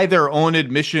 by their own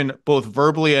admission, both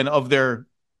verbally and of their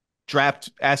draft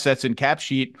assets and cap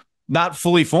sheet, not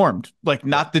fully formed, like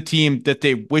not the team that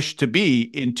they wish to be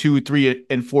in 2, 3,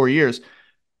 and 4 years.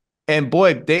 And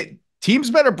boy,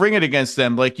 teams better bring it against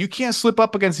them. Like, you can't slip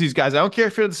up against these guys. I don't care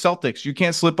if you're the Celtics. You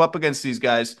can't slip up against these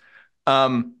guys.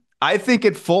 I think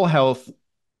at full health,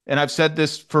 and I've said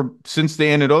this since the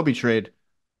Anunoby trade,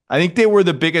 I think they were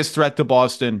the biggest threat to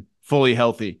Boston fully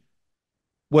healthy.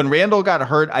 When Randall got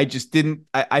hurt, I just didn't.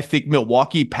 I think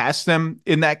Milwaukee passed them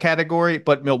in that category,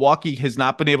 but Milwaukee has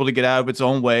not been able to get out of its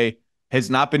own way, has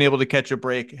not been able to catch a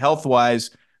break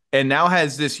health-wise, and now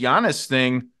has this Giannis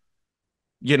thing,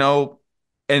 and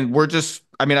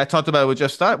I talked about it with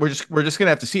Jeff Stotts. We're just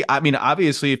gonna have to see. I mean,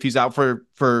 obviously, if he's out for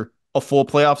a full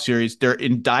playoff series, they're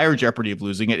in dire jeopardy of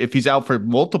losing it. If he's out for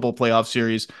multiple playoff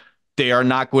series, they are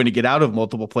not going to get out of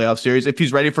multiple playoff series. If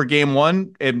he's ready for game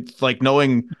one, and like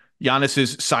knowing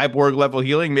Giannis's cyborg level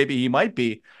healing, maybe he might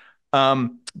be.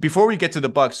 Before we get to the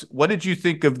Bucks, what did you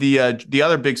think of the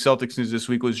other big Celtics news this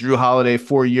week? Was Jrue Holiday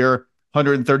 4-year,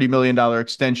 $130 million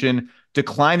extension,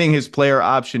 declining his player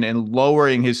option and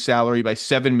lowering his salary by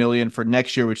 $7 million for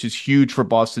next year, which is huge for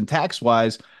Boston tax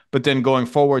wise. But then going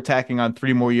forward, tacking on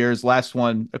 3 more years. Last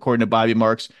one, according to Bobby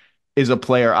Marks, is a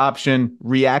player option.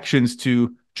 Reactions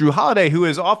to Jrue Holiday, who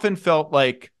has often felt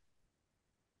like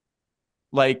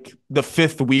the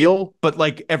fifth wheel, but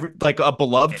like a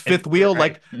beloved fifth wheel,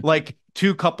 right. like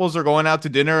two couples are going out to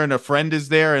dinner and a friend is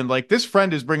there, and like this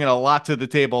friend is bringing a lot to the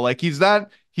table. Like he's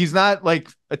not like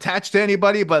attached to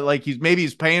anybody, but like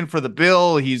he's paying for the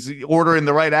bill. He's ordering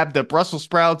the right app, the Brussels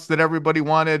sprouts that everybody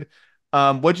wanted.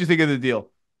 What'd you think of the deal?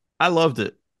 I loved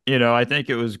it. I think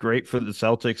it was great for the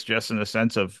Celtics just in the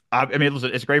sense of, I mean,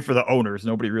 listen, it's great for the owners.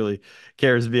 Nobody really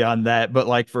cares beyond that, but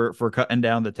like for cutting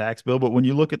down the tax bill. But when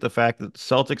you look at the fact that the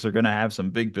Celtics are going to have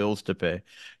some big bills to pay,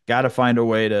 got to find a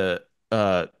way to,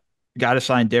 got to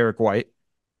sign Derek White,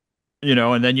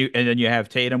 and then you have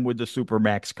Tatum with the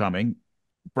Supermax coming.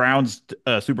 Brown's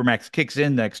Supermax kicks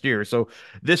in next year. So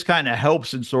this kind of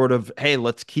helps in sort of, hey,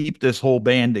 let's keep this whole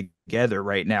band together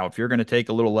right now. If you're going to take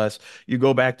a little less, you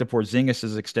go back to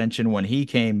Porzingis's extension when he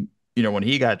came, when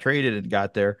he got traded and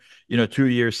got there, 2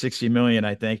 years, 60 million,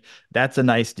 I think. That's a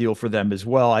nice deal for them as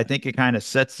well. I think it kind of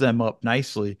sets them up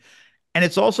nicely. And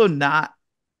it's also not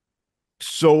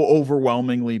so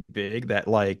overwhelmingly big that,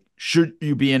 like, should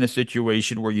you be in a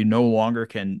situation where you no longer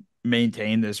can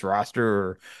maintain this roster,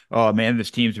 or oh man, this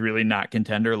team's really not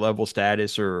contender level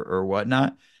status or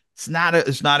whatnot. It's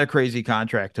not a crazy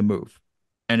contract to move,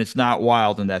 and it's not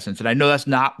wild in that sense. And I know that's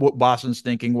not what Boston's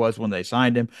thinking was when they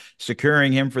signed him.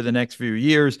 Securing him for the next few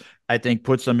years, I think,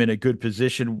 puts them in a good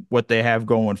position what they have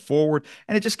going forward,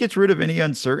 and it just gets rid of any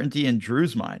uncertainty in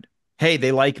Jrue's mind. Hey,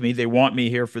 they like me. They want me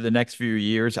here for the next few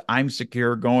years. I'm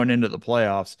secure going into the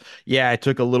playoffs. Yeah, I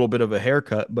took a little bit of a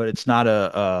haircut, but it's not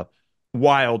a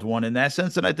wild one in that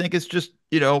sense. And I think it's just,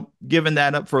 giving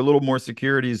that up for a little more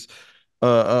security is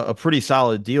a pretty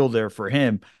solid deal there for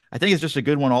him. I think it's just a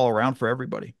good one all around for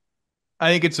everybody.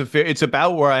 I think it's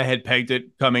about where I had pegged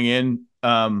it coming in.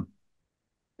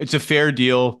 It's a fair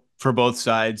deal for both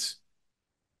sides.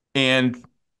 And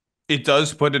it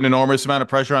does put an enormous amount of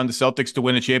pressure on the Celtics to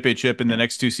win a championship in the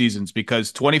next 2 seasons,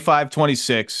 because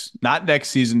 25-26, not next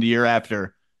season, the year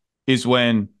after, is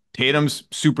when Tatum's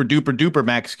super duper duper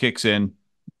max kicks in.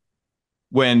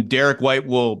 when Derek White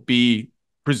will be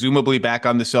presumably back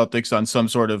on the Celtics on some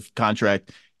sort of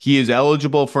contract. He is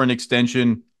eligible for an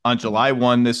extension on July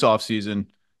 1 this offseason.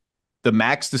 The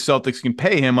max the Celtics can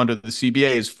pay him under the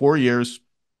CBA is 4 years,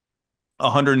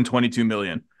 $122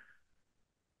 million.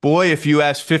 Boy, if you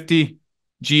ask 50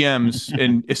 GMs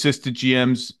and assistant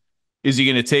GMs, is he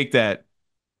going to take that?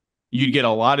 You'd get a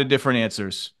lot of different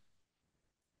answers.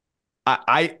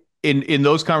 In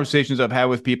those conversations I've had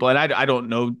with people, and I don't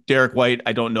know Derek White,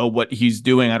 I don't know what he's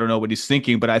doing, I don't know what he's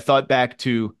thinking, but I thought back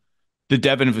to the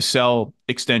Devin Vassell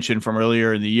extension from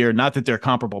earlier in the year. Not that they're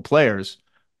comparable players,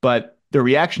 but the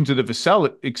reaction to the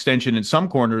Vassell extension in some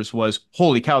corners was,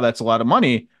 "Holy cow, that's a lot of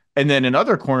money," and then in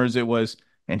other corners it was,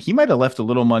 and he might have left a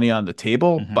little money on the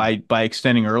table by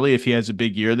extending early if he has a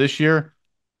big year this year.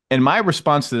 And my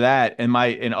response to that, and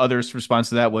others' response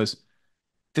to that was,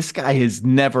 this guy has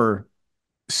never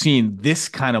seen this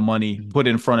kind of money put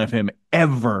in front of him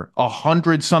ever.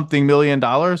 $100-something million.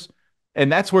 And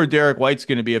that's where Derek White's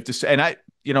going to be.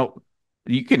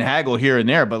 You can haggle here and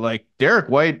there, but like Derek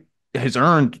White has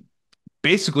earned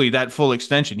basically that full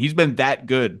extension. He's been that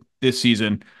good this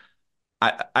season.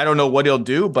 I don't know what he'll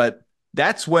do, but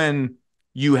that's when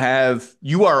you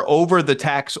are over the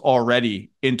tax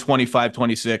already in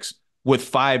 25-26 with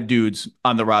 5 dudes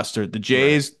on the roster. The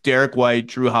Jays, right. Derek White,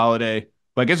 Jrue Holiday.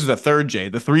 Well, I guess there's a third J.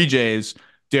 The 3 J's,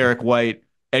 Derek White,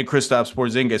 and Kristaps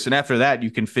Porzingis. And after that, you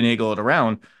can finagle it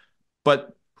around.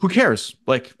 But who cares?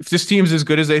 Like, if this team's as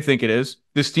good as they think it is,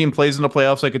 this team plays in the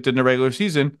playoffs like it did in the regular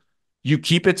season, you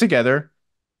keep it together,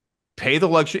 pay the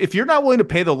luxury. If you're not willing to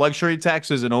pay the luxury tax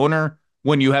as an owner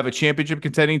when you have a championship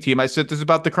contending team, I said this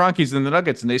about the Kroenkes and the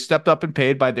Nuggets, and they stepped up and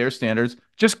paid by their standards.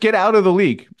 Just get out of the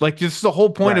league. Like, this is the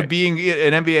whole point of being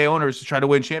an NBA owner, is to try to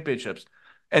win championships.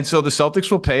 And so the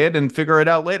Celtics will pay it and figure it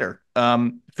out later.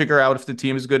 Figure out if the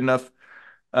team is good enough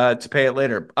to pay it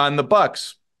later. On the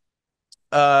Bucks,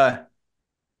 not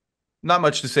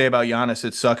much to say about Giannis.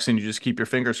 It sucks, and you just keep your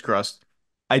fingers crossed.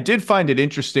 I did find it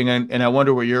interesting, and I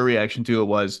wonder what your reaction to it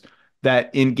was,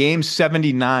 that in Game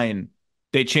 79,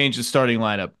 they changed the starting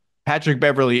lineup. Patrick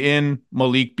Beverley in,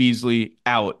 Malik Beasley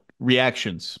out.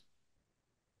 Reactions?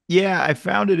 Yeah, I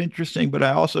found it interesting, but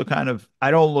I also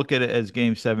I don't look at it as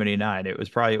Game 79. It was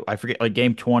probably, I forget, like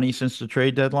Game 20 since the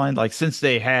trade deadline. Like, since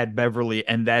they had Beverly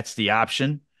and that's the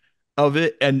option of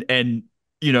it. And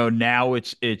now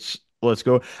it's let's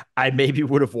go. I maybe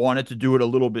would have wanted to do it a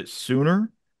little bit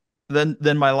sooner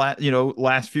than my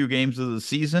last few games of the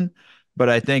season. But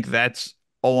I think that's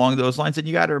along those lines. And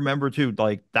you got to remember too,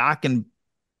 like Doc and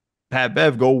Pat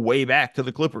Bev go way back to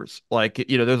the Clippers. Like,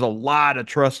 there's a lot of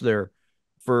trust there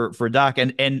for Doc.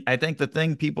 And I think the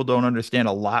thing people don't understand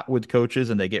a lot with coaches,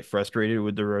 and they get frustrated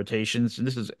with the rotations, and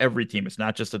this is every team, it's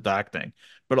not just a Doc thing,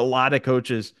 but a lot of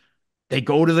coaches, they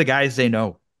go to the guys they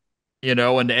know,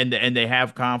 and they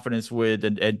have confidence with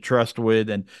and trust with.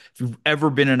 And if you've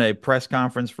ever been in a press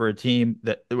conference for a team,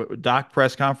 that Doc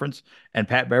press conference, and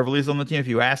Pat Beverly's on the team, if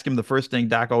you ask him, the first thing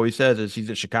Doc always says is he's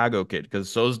a Chicago kid,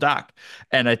 because so is Doc.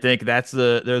 And I think there's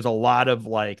a lot of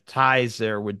like ties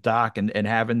there with Doc and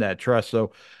having that trust.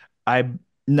 So I'm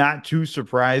not too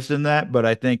surprised in that, but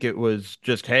I think it was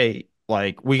just, hey,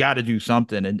 like, we got to do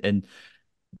something. And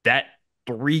that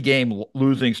 3-game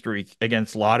losing streak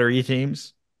against lottery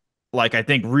teams, like, I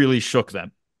think really shook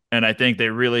them. And I think they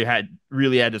really had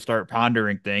to start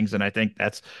pondering things. And I think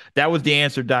that was the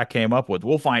answer Doc came up with.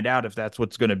 We'll find out if that's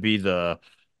what's going to be the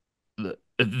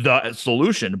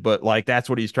solution, but like, that's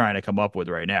what he's trying to come up with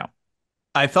right now.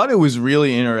 I thought it was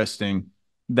really interesting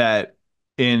that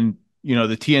in,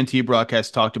 the TNT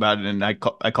broadcast talked about it, and I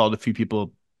called a few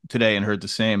people today and heard the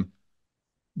same.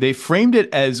 They framed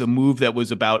it as a move that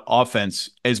was about offense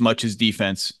as much as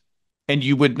defense. And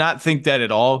you would not think that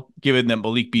at all, given that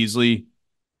Malik Beasley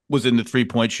was in the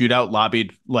 3-point shootout,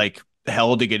 lobbied like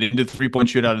hell to get into the 3-point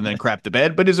shootout and then crap the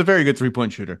bed, but is a very good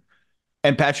 3-point shooter.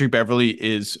 And Patrick Beverley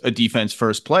is a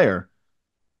defense-first player.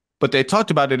 But they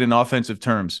talked about it in offensive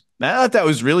terms. And I thought that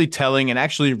was really telling and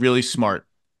actually really smart,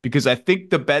 because I think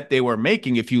the bet they were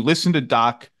making, if you listen to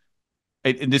Doc,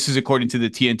 and this is according to the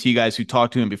TNT guys who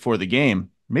talked to him before the game,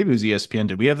 maybe it was ESPN.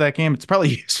 Did we have that game? It's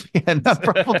probably ESPN. I'm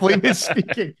probably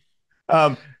misspeaking.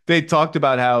 They talked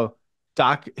about how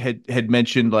Doc had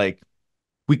mentioned, like,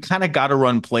 we kind of got to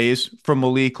run plays from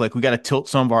Malik. Like, we got to tilt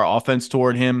some of our offense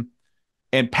toward him.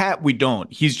 And Pat, we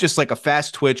don't. He's just like a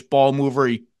fast twitch ball mover.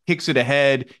 He kicks it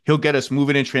ahead. He'll get us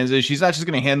moving in transition. He's not just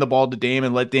going to hand the ball to Dame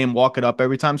and let Dame walk it up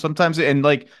every time. Sometimes, and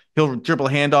like, he'll dribble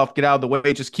handoff, get out of the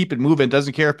way, just keep it moving.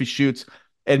 Doesn't care if he shoots.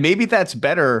 And maybe that's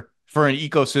better for an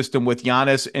ecosystem with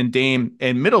Giannis and Dame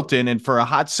and Middleton. And for a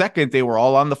hot second, they were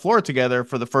all on the floor together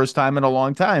for the first time in a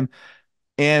long time.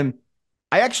 And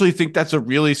I actually think that's a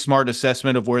really smart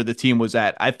assessment of where the team was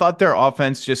at. I thought their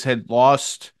offense just had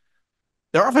lost.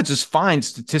 Their offense is fine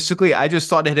statistically. I just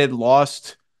thought it had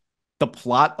lost the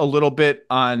plot a little bit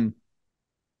on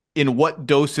in what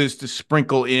doses to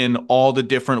sprinkle in all the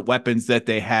different weapons that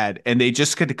they had. And they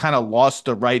just kind of lost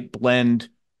the right blend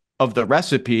of the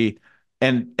recipe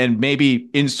and maybe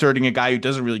inserting a guy who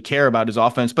doesn't really care about his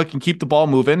offense, but can keep the ball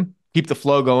moving, keep the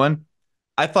flow going.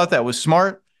 I thought that was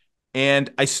smart.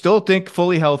 And I still think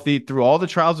fully healthy through all the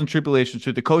trials and tribulations,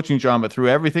 through the coaching drama, through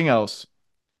everything else.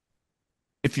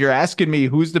 If you're asking me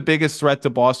who's the biggest threat to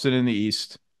Boston in the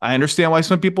East, I understand why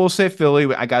some people will say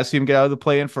Philly. I got to see him get out of the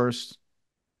play-in first.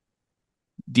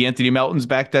 D'Anthony Melton's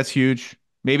back. That's huge.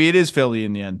 Maybe it is Philly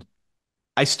in the end.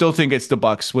 I still think it's the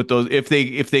Bucks with those if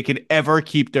they can ever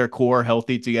keep their core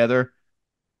healthy together.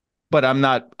 But I'm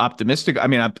not optimistic. I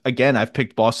mean, I've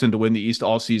picked Boston to win the East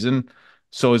all season.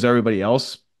 So is everybody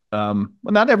else. Well,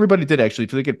 not everybody did actually.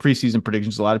 If you look at preseason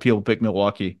predictions, a lot of people pick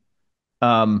Milwaukee.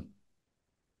 But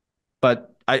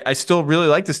I still really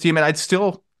like this team, and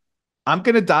I'm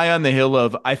gonna die on the hill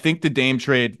of I think the Dame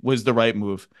trade was the right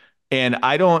move, and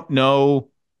I don't know.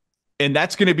 And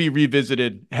that's going to be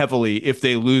revisited heavily if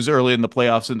they lose early in the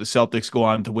playoffs and the Celtics go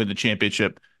on to win the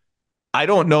championship. I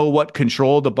don't know what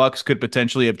control the Bucks could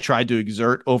potentially have tried to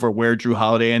exert over where Jrue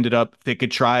Holiday ended up. They could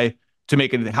try to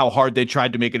make it how hard they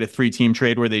tried to make it a 3-team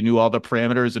trade where they knew all the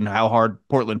parameters and how hard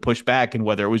Portland pushed back and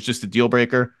whether it was just a deal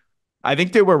breaker. I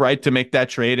think they were right to make that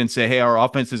trade and say, hey, our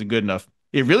offense isn't good enough.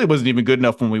 It really wasn't even good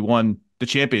enough when we won the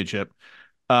championship.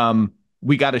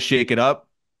 We got to shake it up,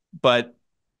 but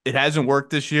it hasn't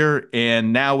worked this year.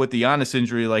 And now with the Giannis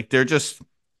injury, like they're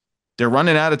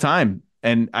running out of time.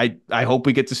 And I hope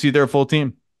we get to see their full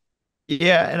team.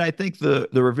 Yeah, and I think the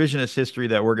revisionist history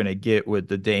that we're going to get with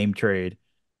the Dame trade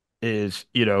is,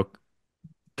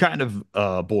 kind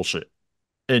of bullshit.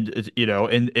 And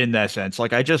in that sense,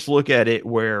 like I just look at it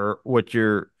where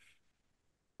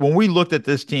when we looked at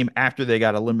this team after they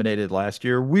got eliminated last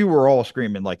year, we were all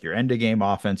screaming like your end of game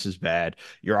offense is bad.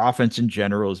 Your offense in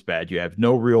general is bad. You have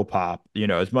no real pop.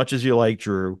 As much as you like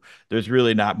Jrue, there's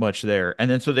really not much there. And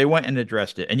then so they went and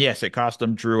addressed it. And yes, it cost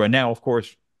them Jrue. And now, of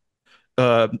course,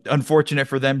 unfortunate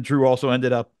for them, Jrue also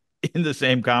ended up in the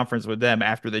same conference with them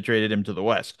after they traded him to the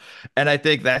West. And I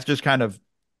think that's just kind of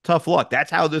tough luck.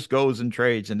 That's how this goes in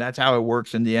trades, and that's how it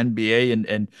works in the NBA.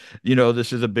 And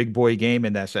this is a big boy game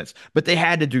in that sense. But they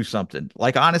had to do something.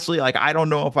 Like honestly, like I don't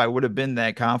know if I would have been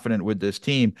that confident with this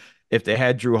team if they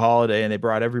had Jrue Holiday and they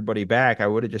brought everybody back. I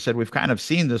would have just said we've kind of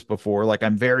seen this before. Like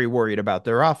I'm very worried about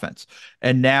their offense,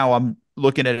 and now I'm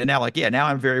looking at it now. Like now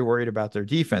I'm very worried about their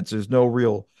defense. There's no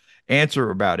real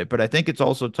answer about it. But I think it's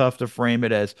also tough to frame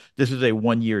it as this is a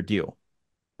 1-year deal,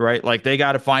 right? Like they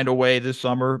got to find a way this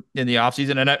summer in the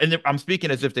offseason. And I'm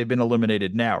speaking as if they've been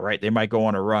eliminated now, right? They might go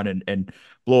on a run and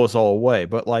blow us all away.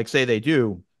 But like, say they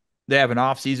do, they have an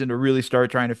offseason to really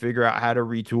start trying to figure out how to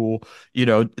retool.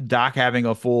 Doc having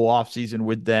a full offseason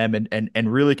with them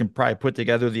and really can probably put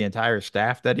together the entire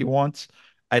staff that he wants,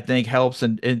 I think helps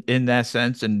in that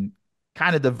sense and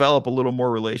kind of develop a little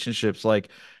more relationships. Like,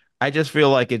 I just feel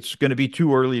like it's going to be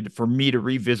too early for me to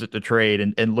revisit the trade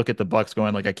and look at the Bucks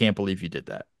going like, I can't believe you did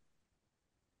that.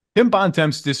 Tim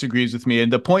Bontemps disagrees with me.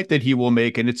 And the point that he will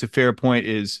make, and it's a fair point,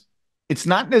 is it's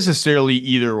not necessarily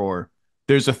either or.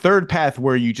 There's a third path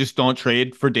where you just don't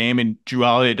trade for Dame and Jrue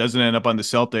Holiday doesn't end up on the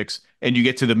Celtics, and you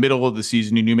get to the middle of the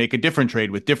season and you make a different trade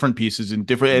with different pieces and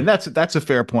different. And that's a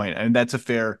fair point, and that's a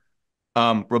fair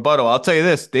rebuttal. I'll tell you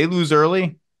this: they lose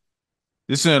early.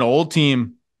 This is an old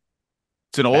team.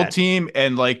 It's an old team,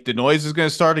 and like the noise is going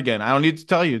to start again. I don't need to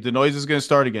tell you, the noise is going to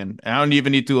start again. I don't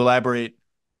even need to elaborate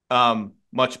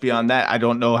much beyond that. I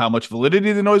don't know how much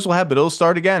validity the noise will have, but it'll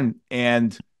start again.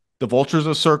 And the vultures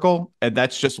will circle, and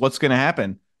that's just what's going to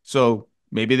happen. So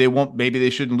maybe they won't. Maybe they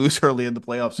shouldn't lose early in the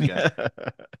playoffs again.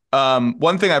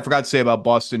 One thing I forgot to say about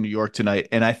Boston, New York tonight,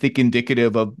 and I think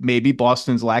indicative of maybe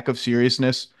Boston's lack of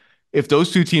seriousness. If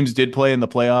those two teams did play in the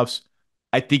playoffs,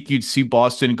 I think you'd see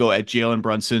Boston go at Jalen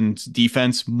Brunson's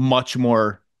defense much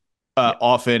more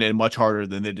often and much harder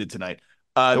than they did tonight.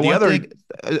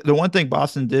 The one thing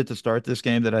Boston did to start this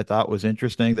game that I thought was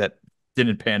interesting that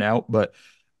didn't pan out, but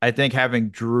I think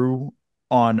having Jrue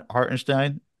on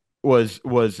Hartenstein was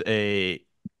a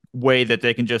way that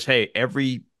they can just, hey,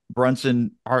 every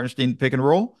Brunson Hartenstein pick and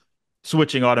roll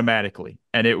switching automatically.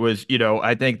 And it was,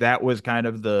 I think that was kind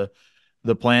of the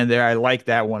plan there. I like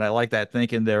that one. I like that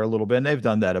thinking there a little bit. And they've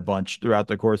done that a bunch throughout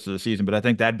the course of the season. But I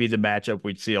think that'd be the matchup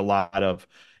we'd see a lot of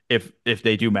if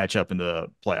they do match up in the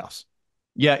playoffs.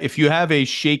 Yeah, if you have a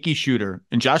shaky shooter,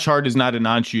 and Josh Hart is not a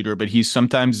non-shooter, but he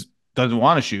sometimes doesn't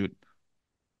want to shoot,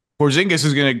 Porzingis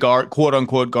is going to guard, quote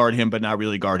unquote, guard him, but not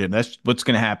really guard him. That's what's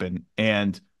going to happen.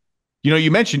 And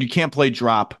you mentioned you can't play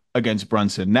drop against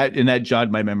Brunson. That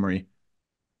jogged my memory.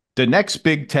 The next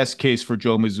big test case for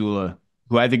Joe Mazzulla,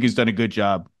 who I think has done a good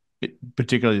job,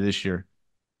 particularly this year,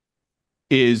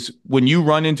 is when you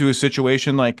run into a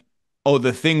situation like, oh,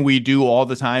 the thing we do all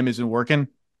the time isn't working.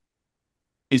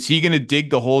 Is he going to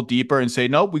dig the hole deeper and say,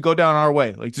 nope, we go down our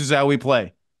way? Like, this is how we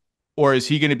play. Or is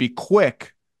he going to be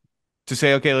quick to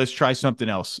say, okay, let's try something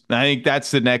else? And I think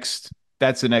that's the next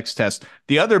test.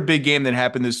 The other big game that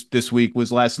happened this week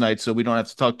was last night, so we don't have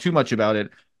to talk too much about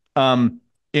it.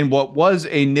 In what was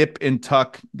a nip and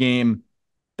tuck game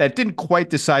that didn't quite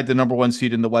decide the number one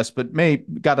seed in the West, but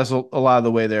got us a lot of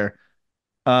the way there.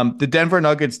 The Denver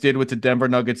Nuggets did what the Denver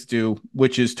Nuggets do,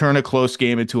 which is turn a close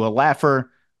game into a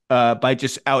laugher by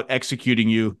just out executing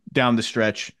you down the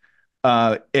stretch.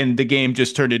 And the game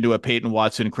just turned into a Peyton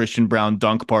Watson, Christian Brown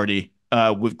dunk party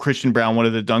with Christian Brown, one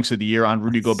of the dunks of the year on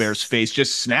Rudy Gobert's face,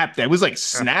 just snapped. That was like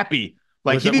snappy.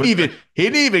 Like he didn't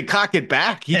even cock it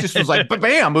back. He just was like,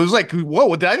 bam. It was like,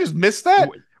 whoa, did I just miss that?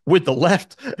 With the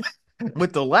left.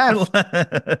 With the left.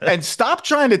 And stop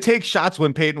trying to take shots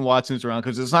when Peyton Watson's around,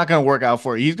 because it's not going to work out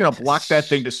for you. He's going to block that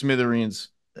thing to smithereens.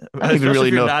 I don't even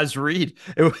really know. Naz Reid.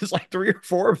 It was like 3 or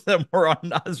 4 of them were on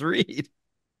Naz Reid.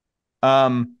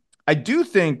 I do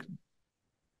think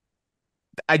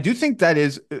that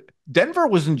is Denver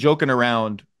wasn't joking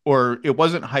around, or it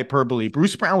wasn't hyperbole.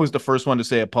 Bruce Brown was the first one to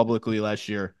say it publicly last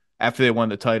year after they won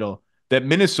the title, that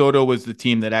Minnesota was the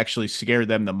team that actually scared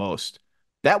them the most.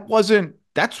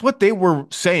 That's what they were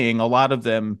saying, a lot of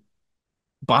them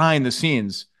behind the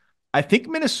scenes. I think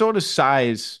Minnesota's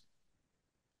size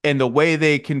and the way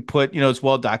they can put, it's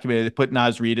well documented, they put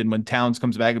Naz Reid, and when Towns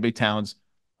comes back, it'll be Towns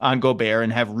on Gobert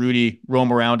and have Rudy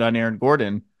roam around on Aaron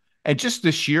Gordon. And just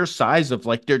the sheer size of,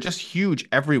 like, they're just huge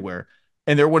everywhere.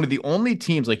 And they're one of the only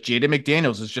teams, like Jaden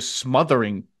McDaniels is just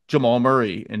smothering Jamal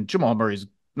Murray. And Jamal Murray's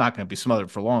not going to be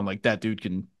smothered for long. Like, that dude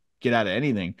can get out of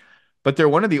anything. But they're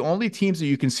one of the only teams that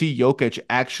you can see Jokic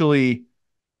actually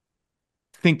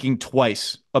thinking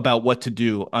twice about what to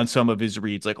do on some of his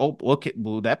reads. Like, oh, look,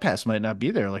 well, that pass might not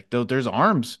be there. Like, there's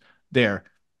arms there.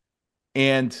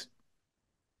 And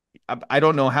I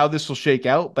don't know how this will shake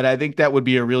out, but I think that would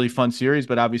be a really fun series.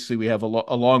 But obviously, we have a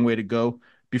long way to go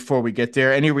before we get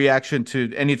there. Any reaction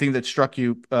to anything that struck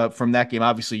you from that game?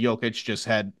 Obviously, Jokic just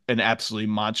had an absolutely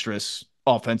monstrous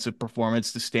offensive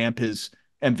performance to stamp his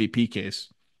MVP case.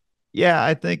 Yeah,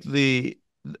 I think the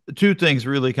 2 things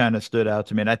really kind of stood out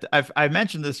to me. And I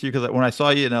mentioned this to you because when I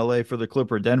saw you in LA for the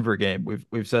Clipper Denver game,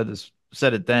 we've said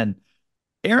it then.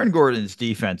 Aaron Gordon's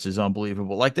defense is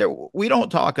unbelievable. Like, we don't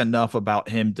talk enough about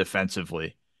him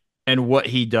defensively and what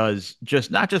he does,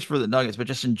 not just for the Nuggets, but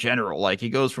just in general. Like, he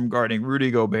goes from guarding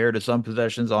Rudy Gobert to some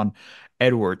possessions on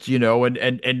Edwards,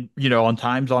 and on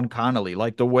times on Connolly.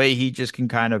 Like, the way he just can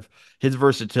his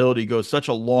versatility goes such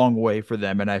a long way for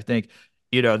them. And I think,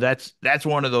 that's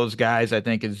one of those guys I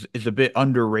think is a bit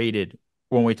underrated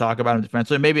when we talk about him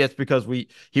defensively. Maybe that's because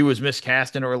he was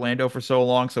miscast in Orlando for so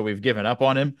long, so we've given up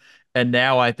on him. And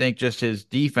now I think just his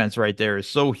defense right there is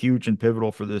so huge and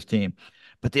pivotal for this team.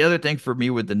 But the other thing for me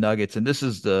with the Nuggets, and this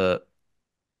is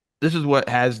what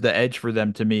has the edge for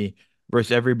them to me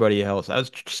versus everybody else. I was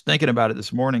just thinking about it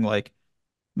this morning. Like,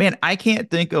 man, I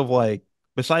can't think of, like,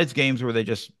 besides games where they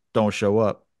just don't show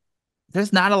up,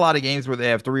 there's not a lot of games where they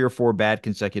have 3 or 4 bad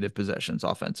consecutive possessions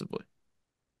offensively.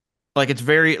 Like, it's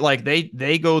very, like,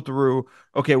 they go through,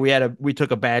 okay, we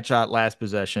took a bad shot last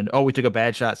possession. Oh, we took a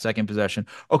bad shot second possession.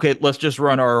 Okay, let's just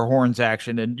run our horns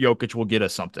action and Jokic will get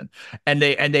us something. And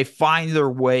they find their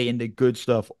way into good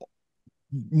stuff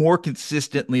more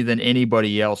consistently than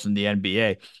anybody else in the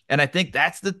NBA. And I think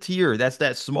that's the tier. That's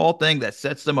that small thing that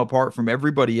sets them apart from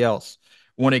everybody else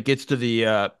when it gets to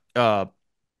the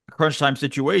crunch time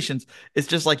situations. It's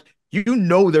just like,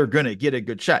 they're going to get a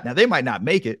good shot. Now, they might not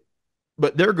make it,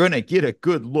 but they're going to get a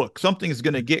good look. Something's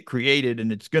going to get created,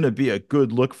 and it's going to be a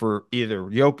good look for either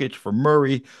Jokic, for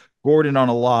Murray, Gordon on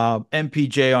a lob,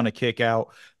 MPJ on a kick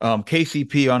out,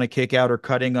 KCP on a kick out or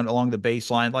cutting along the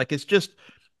baseline. Like, it's just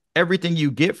everything you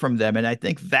get from them. And I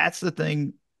think that's the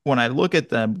thing when I look at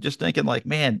them, just thinking, like,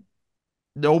 man,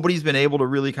 nobody's been able to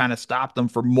really kind of stop them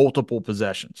for multiple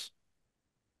possessions.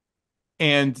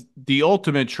 And the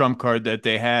ultimate trump card that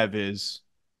they have is,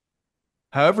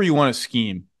 however you want to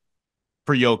scheme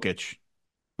for Jokic,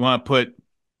 you want to put,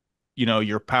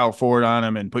 your power forward on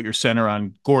him and put your center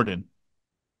on Gordon.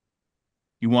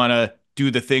 You want to do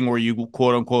the thing where you,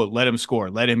 quote unquote, let him score,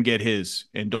 let him get his,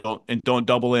 and don't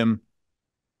double him,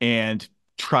 and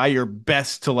try your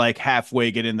best to like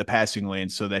halfway get in the passing lane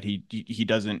so that he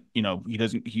doesn't,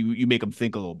 you make him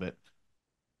think a little bit.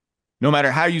 No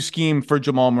matter how you scheme for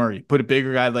Jamal Murray, put a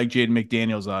bigger guy like Jaden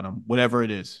McDaniels on him, whatever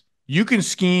it is. You can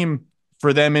scheme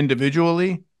for them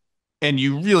individually, and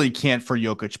you really can't for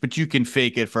Jokic, but you can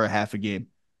fake it for a half a game.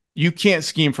 You can't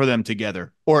scheme for them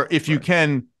together. Or if you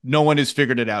can, no one has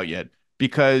figured it out yet.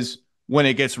 Because when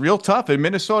it gets real tough in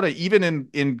Minnesota, even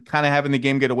in kind of having the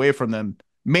game get away from them,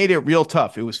 made it real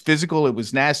tough. It was physical. It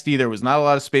was nasty. There was not a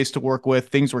lot of space to work with.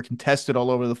 Things were contested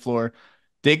all over the floor.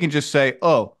 They can just say,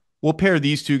 oh, we'll pair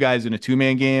these two guys in a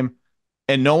two-man game,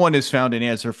 and no one has found an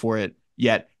answer for it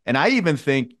yet. And I even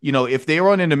think, if they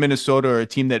run into Minnesota or a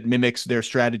team that mimics their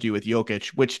strategy with Jokic,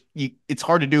 which it's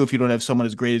hard to do if you don't have someone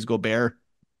as great as Gobert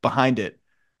behind it.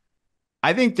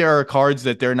 I think there are cards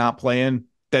that they're not playing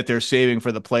that they're saving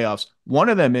for the playoffs. One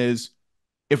of them is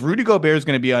if Rudy Gobert is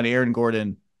going to be on Aaron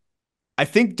Gordon, I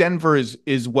think Denver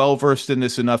is well versed in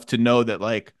this enough to know that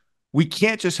like we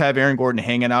can't just have Aaron Gordon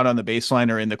hanging out on the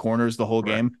baseline or in the corners the whole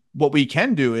game. What we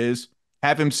can do is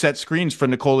have him set screens for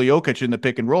Nikola Jokic in the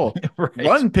pick and roll.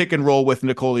 Run pick and roll with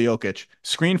Nikola Jokic.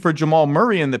 Screen for Jamal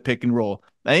Murray in the pick and roll.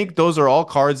 I think those are all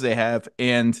cards they have,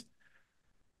 and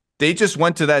they just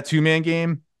went to that two-man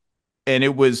game, and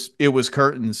it was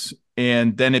curtains,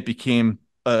 and then it became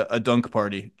a dunk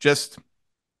party.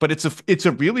 But it's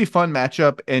a really fun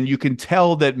matchup, and you can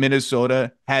tell that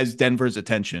Minnesota has Denver's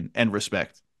attention and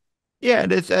respect. Yeah,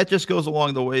 and that just goes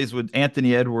along the ways with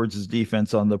Anthony Edwards'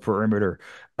 defense on the perimeter,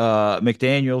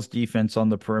 McDaniel's defense on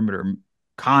the perimeter,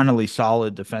 Connolly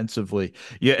solid defensively.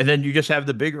 Yeah, and then you just have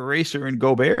the big eraser in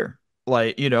Gobert.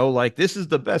 Like, this is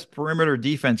the best perimeter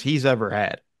defense he's ever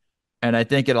had. And I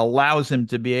think it allows him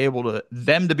to be able to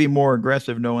be more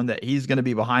aggressive, knowing that he's going to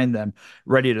be behind them,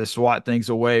 ready to swat things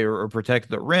away or protect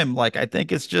the rim. Like, I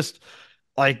think it's just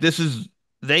like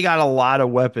they got a lot of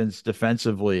weapons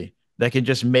defensively that can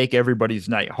just make everybody's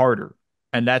night harder.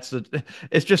 And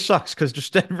it just sucks because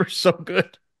just Denver's so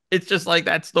good. It's just like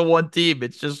that's the one team.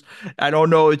 It's just I don't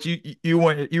know. It's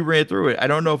you ran through it. I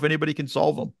don't know if anybody can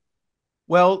solve them.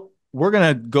 Well, we're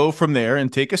gonna go from there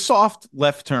and take a soft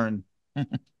left turn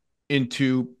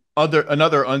into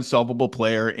another unsolvable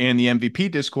player in the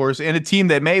MVP discourse, and a team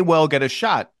that may well get a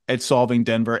shot at solving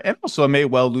Denver, and also may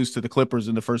well lose to the Clippers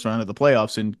in the first round of the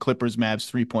playoffs in Clippers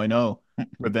Mavs 3.0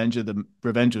 revenge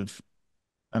of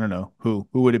I don't know who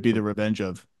would it be the revenge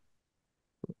of?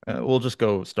 We'll just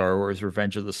go Star Wars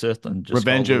Revenge of the Sith and just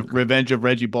revenge of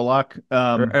Reggie Bullock.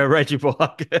 Reggie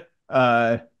Bullock.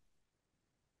 The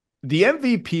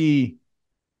MVP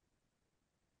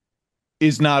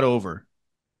is not over,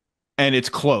 and it's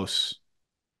close.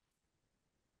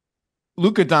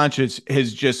 Luka Doncic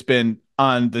has just been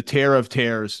on the tear of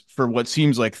tears for what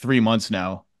seems like 3 months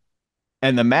now,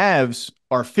 and the Mavs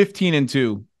are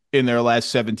 15-2 in their last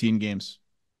 17 games.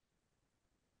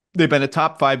 They've been a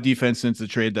top 5 defense since the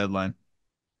trade deadline.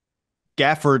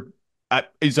 Gafford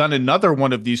is on another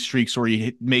one of these streaks where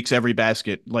he makes every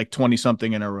basket, like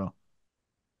 20-something in a row.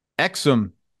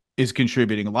 Exum is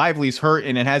contributing. Lively's hurt,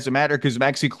 and it hasn't mattered because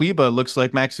Maxi Kleber looks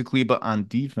like Maxi Kleber on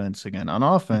defense again. On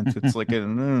offense, it's like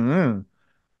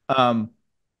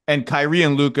and Kyrie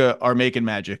and Luka are making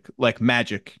magic, like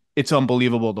magic. It's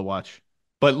unbelievable to watch.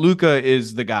 But Luka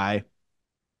is the guy.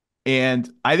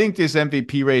 And I think this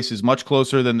MVP race is much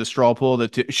closer than the straw poll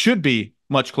that should be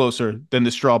much closer than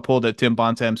the straw poll that Tim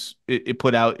Bontemps it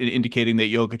put out indicating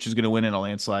that Jokic is going to win in a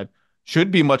landslide. Should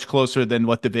be much closer than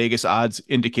what the Vegas odds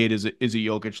indicate is a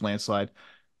Jokic landslide.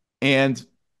 And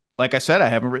like I said, I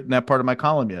haven't written that part of my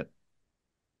column yet.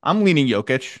 I'm leaning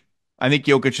Jokic. I think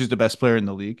Jokic is the best player in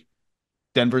the league.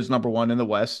 Denver's number 1 in the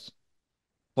West,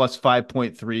 plus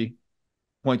 5.3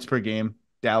 points per game.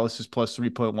 Dallas is plus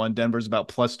 3.1. Denver's about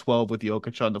plus 12 with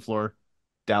Jokic on the floor.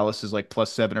 Dallas is like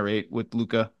plus 7 or 8 with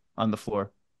Luka on the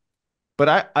floor.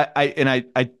 But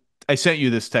I sent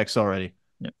you this text already.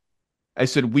 Yeah. I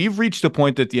said, we've reached a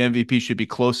point that the MVP should be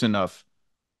close enough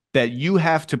that you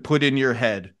have to put in your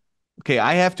head, okay,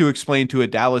 I have to explain to a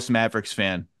Dallas Mavericks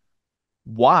fan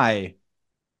why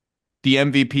the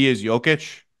MVP is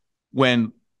Jokic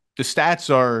when the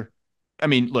stats are, I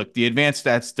mean, look, the advanced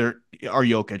stats are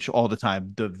Jokic all the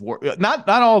time. Not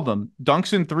all of them.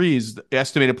 Dunks and threes,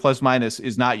 estimated plus minus,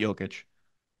 is not Jokic.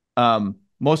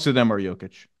 Most of them are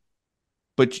Jokic.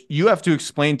 But you have to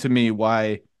explain to me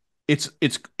why it's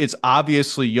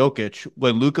obviously Jokic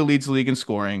when Luka leads the league in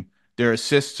scoring. Their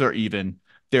assists are even.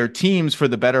 Their teams for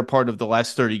the better part of the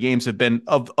last 30 games have been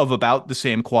of about the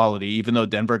same quality, even though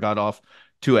Denver got off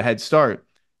to a head start.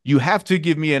 You have to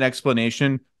give me an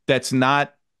explanation that's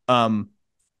not one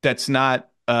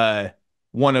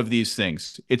of these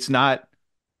things. It's not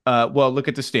Well, look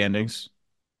at the standings.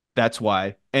 That's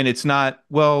why. And it's not,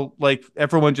 well, like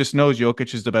everyone just knows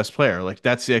Jokic is the best player. Like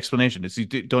that's the explanation.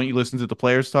 Don't you listen to the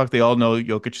players talk? They all know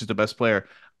Jokic is the best player.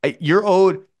 You're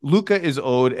owed, Luka is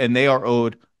owed, and they are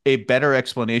owed a better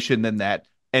explanation than that.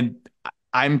 And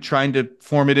I'm trying to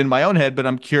form it in my own head, but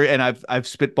I'm curious, and I've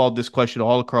spitballed this question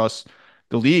all across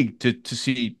the league to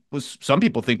see. Some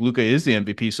people think Luka is the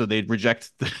MVP, so they'd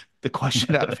reject the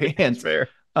question out of hand. Fair.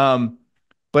 Um,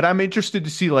 but I'm interested to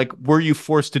see, like, were you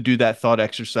forced to do that thought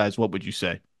exercise? What would you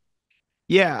say?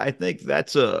 Yeah, I think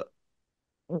that's a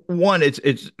one.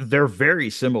 It's they're very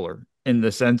similar in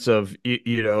the sense of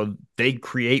they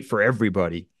create for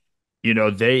everybody.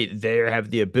 They have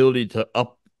the ability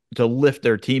to lift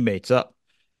their teammates up.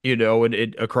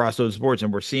 And across those sports,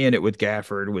 and we're seeing it with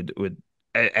Gafford, with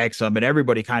Exum, and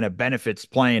everybody kind of benefits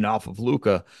playing off of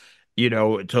Luka,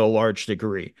 to a large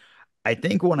degree. I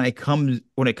think when it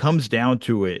comes down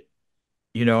to it,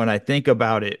 and I think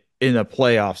about it in a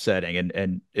playoff setting,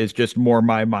 and it's just more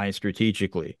my mind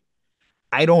strategically.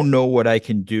 I don't know what I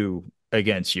can do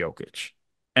against Jokic.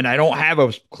 And I don't have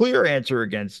a clear answer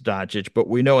against Doncic, but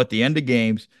we know at the end of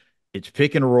games, it's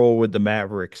pick and roll with the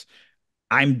Mavericks.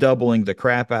 I'm doubling the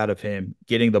crap out of him,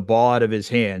 getting the ball out of his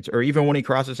hands, or even when he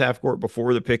crosses half court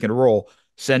before the pick and roll,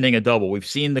 sending a double. We've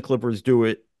seen the Clippers do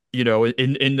it,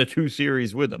 in the two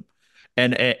series with him.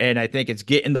 And I think it's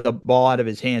getting the ball out of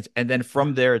his hands. And then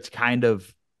from there, it's kind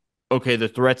of okay, the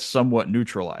threat's somewhat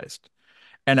neutralized.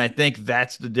 And I think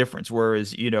that's the difference.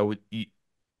 Whereas, you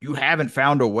haven't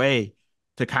found a way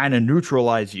to kind of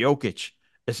neutralize Jokic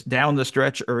down the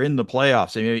stretch or in the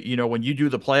playoffs. I mean, when you do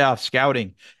the playoff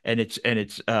scouting and it's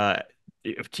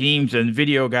teams and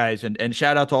video guys, and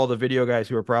shout out to all the video guys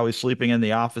who are probably sleeping in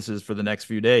the offices for the next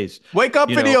few days. Wake up,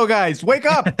 video guys! Wake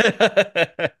up!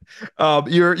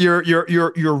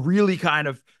 You're really kind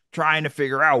of trying to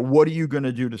figure out what are you going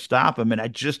to do to stop him,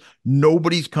 and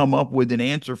nobody's come up with an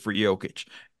answer for Jokic.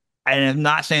 And I'm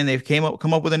not saying they've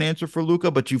come up with an answer for Luka,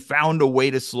 but you found a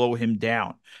way to slow him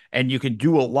down. And you can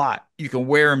do a lot. You can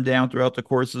wear him down throughout the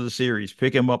course of the series,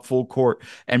 pick him up full court.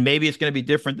 And maybe it's going to be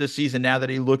different this season now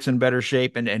that he looks in better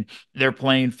shape and they're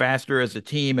playing faster as a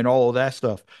team and all of that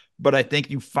stuff. But I think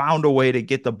you found a way to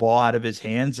get the ball out of his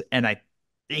hands. And I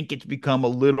think it's become a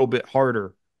little bit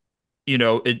harder, in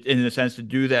the sense to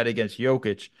do that against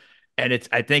Jokic. And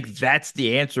I think that's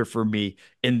the answer for me.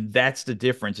 And that's the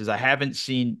difference is I haven't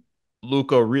seen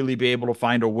Luka really be able to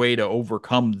find a way to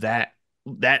overcome that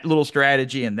little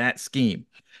strategy and that scheme.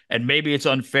 And maybe it's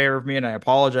unfair of me, and I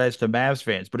apologize to Mavs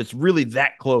fans, but it's really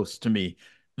that close to me,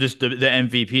 just the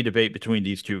MVP debate between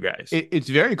these two guys. It's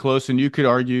very close, and you could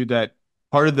argue that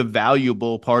part of the value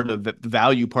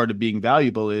part of being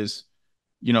valuable is,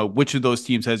 which of those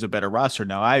teams has a better roster.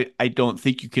 Now, I don't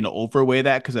think you can overweigh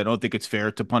that because I don't think it's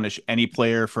fair to punish any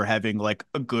player for having like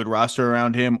a good roster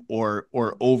around him or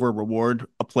over reward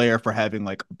a player for having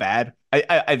like bad.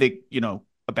 I think,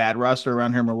 a bad roster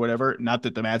around him or whatever. Not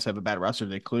that the Mavs have a bad roster.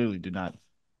 They clearly do not.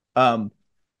 The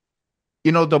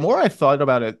more I thought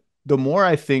about it, the more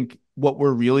I think what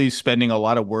we're really spending a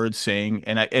lot of words saying,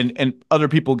 and other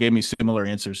people gave me similar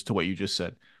answers to what you just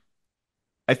said.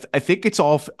 I think it's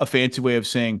all a fancy way of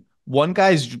saying one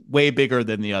guy's way bigger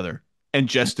than the other and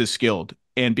just as skilled.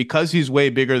 And because he's way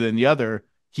bigger than the other,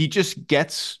 he just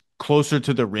gets closer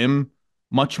to the rim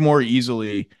much more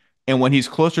easily. And when he's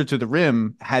closer to the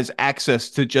rim, has access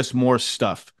to just more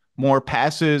stuff, more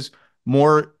passes,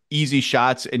 more easy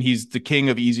shots. And he's the king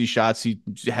of easy shots. He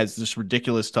has this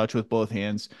ridiculous touch with both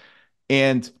hands.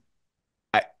 And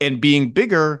being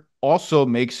bigger also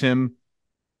makes him,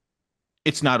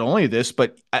 it's not only this,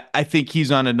 but I think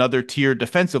he's on another tier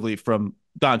defensively from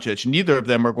Doncic. Neither of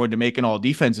them are going to make an all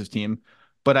defensive team,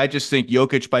 but I just think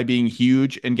Jokic, by being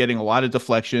huge and getting a lot of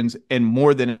deflections and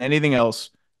more than anything else,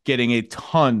 getting a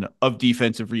ton of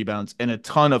defensive rebounds and a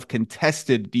ton of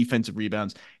contested defensive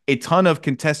rebounds,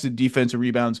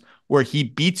 where he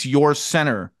beats your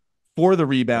center for the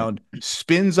rebound,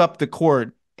 spins up the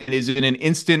court, and is in an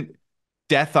instant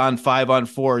death on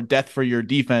 5-on-4, death for your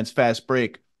defense, fast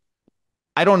break.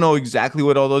 I don't know exactly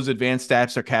what all those advanced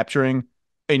stats are capturing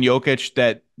in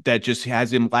Jokic that just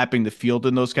has him lapping the field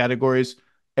in those categories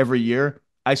every year.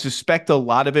 I suspect a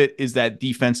lot of it is that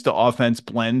defense to offense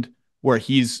blend where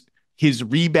his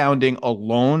rebounding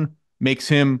alone makes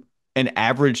him an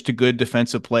average to good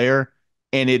defensive player,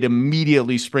 and it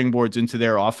immediately springboards into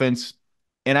their offense.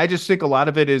 And I just think a lot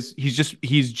of it is he's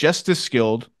just as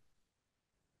skilled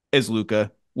as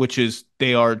Luka, which is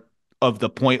they are of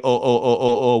the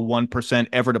 0.00001%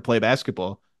 ever to play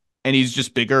basketball. And he's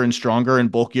just bigger and stronger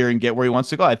and bulkier and get where he wants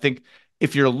to go. I think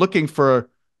if you're looking for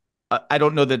I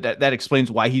don't know that explains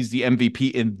why he's the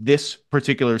MVP in this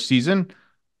particular season.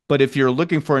 But if you're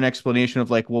looking for an explanation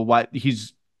of like, well, why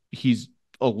he's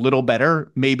a little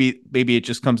better, maybe it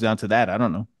just comes down to that. I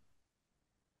don't know.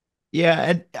 Yeah,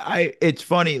 and it's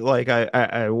funny, like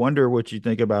I wonder what you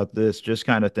think about this, just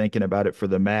kind of thinking about it for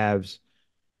the Mavs.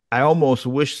 I almost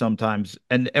wish sometimes,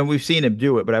 and we've seen him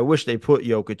do it, but I wish they put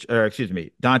Jokic, or excuse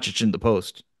me, Doncic in the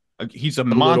post He's a a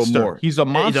little monster. more. He's a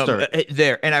monster.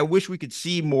 There, and I wish we could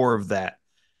see more of that,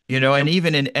 and Yep.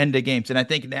 even in end of games. And I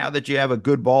think now that you have a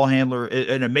good ball handler,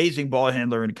 an amazing ball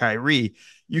handler in Kyrie,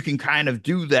 you can kind of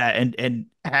do that and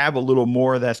have a little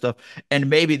more of that stuff. And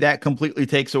maybe that completely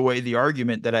takes away the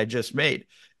argument that I just made,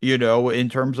 in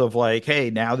terms of like, hey,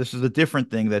 now this is a different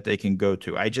thing that they can go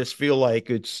to. I just feel like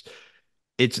it's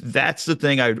that's the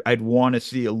thing I'd want to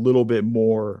see a little bit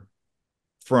more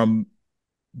from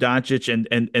Doncic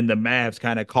and the Mavs,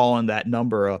 kind of calling that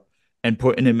number up and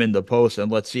putting him in the post,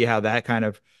 and let's see how that kind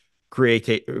of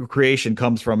creation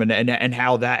comes from, and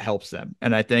how that helps them.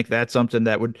 And I think that's something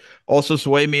that would also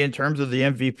sway me in terms of the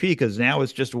MVP, because now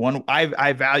it's just one.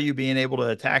 I value being able to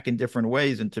attack in different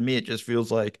ways, and to me it just feels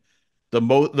like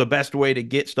the best way to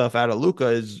get stuff out of Luka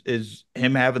is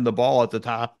him having the ball at the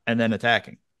top and then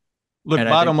attacking. Look, And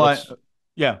I think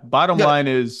bottom yeah, line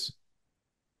is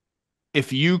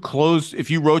if you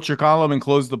wrote your column and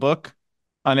closed the book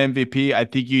on MVP, I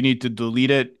think you need to delete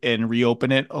it and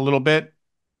reopen it a little bit.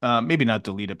 Maybe not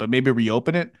delete it, but maybe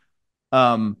reopen it.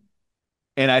 Um,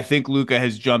 and I think Luka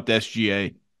has jumped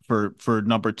SGA for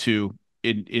number two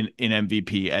in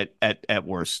MVP at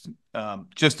worst.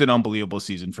 Just an unbelievable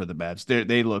season for the Mavs.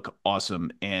 They look awesome,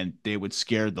 and they would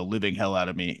scare the living hell out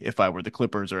of me if I were the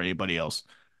Clippers or anybody else.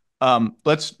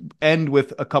 Let's end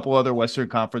with a couple other Western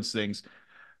Conference things.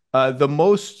 The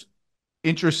most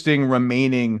interesting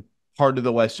remaining part of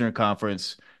the Western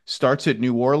Conference starts at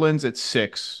New Orleans at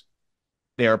 6.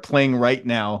 They are playing right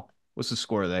now. What's the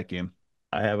score of that game?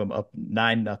 I have them up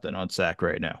 9-0 on sack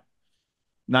right now.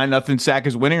 9-0. Sac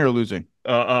is winning or losing?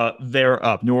 They're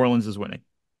up. New Orleans is winning.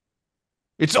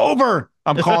 It's over.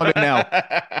 I'm calling it now.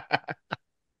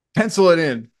 Pencil it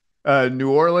in.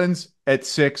 New Orleans at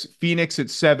 6, Phoenix at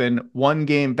 7, one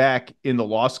game back in the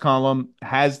loss column,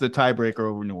 has the tiebreaker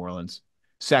over New Orleans.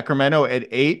 Sacramento at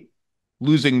 8,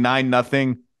 losing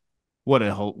 9-0. What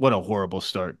a horrible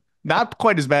start. Not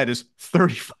quite as bad as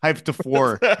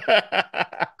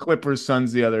 35-4 Clippers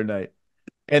Suns the other night.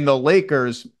 And the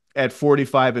Lakers at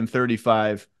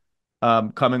 45-35,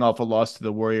 coming off a loss to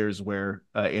the Warriors where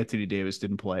Anthony Davis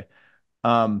didn't play.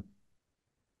 And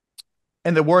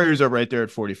the Warriors are right there at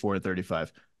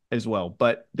 44-35 as well.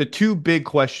 But the two big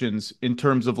questions in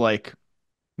terms of like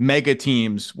mega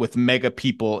teams with mega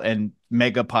people and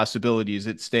mega possibilities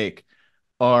at stake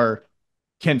are,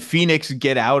 can Phoenix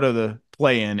get out of the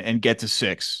play-in and get to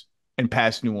 6 and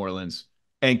pass New Orleans?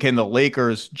 And can the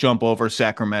Lakers jump over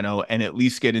Sacramento and at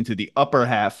least get into the upper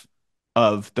half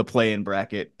of the play-in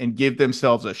bracket and give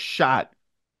themselves a shot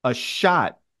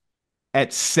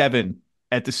at 7,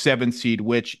 at the 7th seed,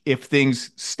 which, if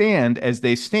things stand as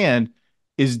they stand,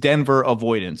 is Denver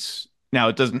avoidance. Now,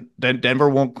 it doesn't. Denver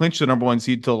won't clinch the number 1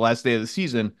 seed till the last day of the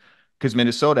season because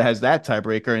Minnesota has that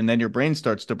tiebreaker, and then your brain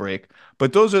starts to break.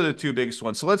 But those are the two biggest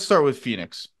ones. So let's start with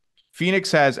Phoenix.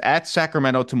 Phoenix has at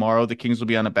Sacramento tomorrow. The Kings will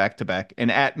be on a back-to-back, and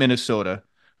at Minnesota,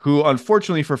 who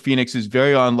unfortunately for Phoenix is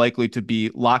very unlikely to be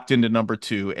locked into number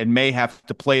 2 and may have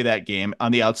to play that game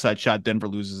on the outside shot. Denver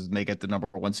loses and they get the number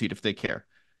 1 seed if they care.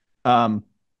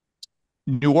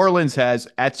 New Orleans has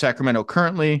at Sacramento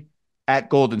currently, at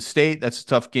Golden State. That's a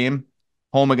tough game.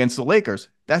 Home against the Lakers.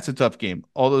 That's a tough game.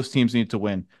 All those teams need to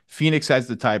win. Phoenix has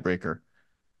the tiebreaker.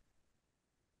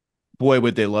 Boy,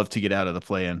 would they love to get out of the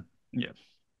play-in. Yeah.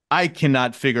 I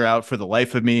cannot figure out for the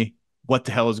life of me what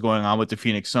the hell is going on with the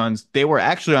Phoenix Suns. They were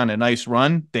actually on a nice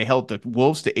run. They held the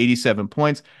Wolves to 87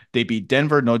 points. They beat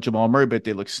Denver. No Jamal Murray, but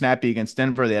they looked snappy against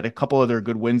Denver. They had a couple other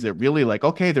good wins that really like,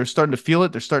 okay, they're starting to feel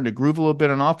it. They're starting to groove a little bit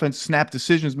on offense, snap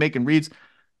decisions, making reads.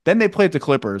 Then they played the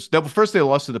Clippers. First, they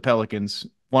lost to the Pelicans,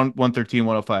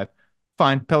 113-105.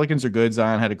 Fine. Pelicans are good.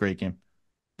 Zion had a great game.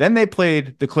 Then they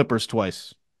played the Clippers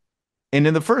twice. And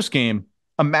in the first game,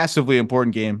 a massively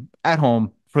important game at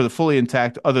home for the fully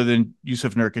intact, other than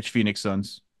Yusuf Nurkic, Phoenix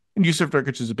Suns. And Yusuf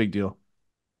Nurkic is a big deal.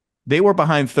 They were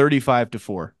behind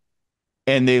 35-4.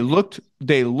 And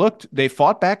they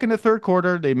fought back in the third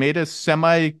quarter. They made a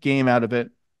semi game out of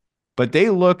it, but they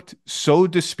looked so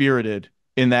dispirited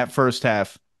in that first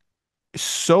half,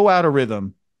 so out of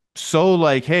rhythm, so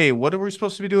like, hey, what are we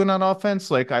supposed to be doing on offense?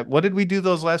 Like, what did we do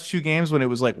those last 2 games when it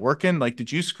was like working? Like,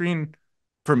 did you screen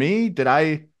for me? Did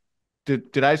I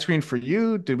screen for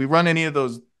you? Did we run any of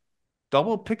those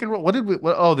double pick and roll.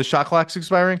 Oh, the shot clock's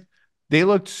expiring. They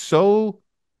looked so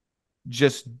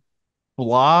just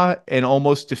blah and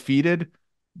almost defeated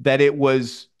that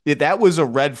that was a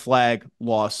red flag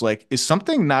loss. Like, is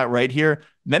something not right here?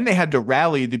 Then they had to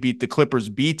rally to beat the Clippers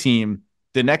B team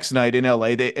the next night in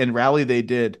LA. They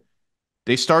did.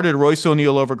 They started Royce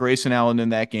O'Neal over Grayson Allen in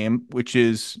that game, which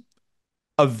is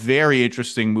a very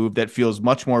interesting move that feels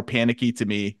much more panicky to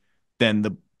me than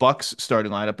the Bucks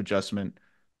starting lineup adjustment.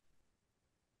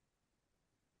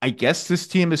 I guess this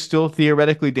team is still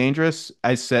theoretically dangerous.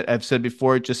 I've said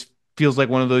before, it just feels like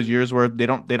one of those years where they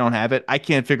don't have it. I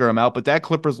can't figure them out, but that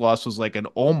Clippers loss was like an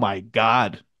oh my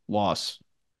god loss.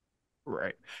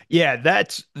 Right. Yeah,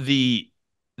 that's the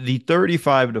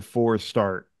 35-4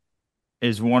 start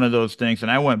is one of those things.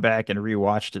 And I went back and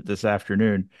rewatched it this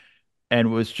afternoon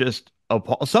and was just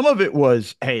appalled. Some of it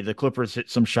was, hey, the Clippers hit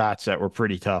some shots that were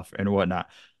pretty tough and whatnot.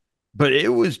 But it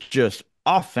was just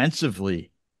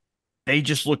offensively, they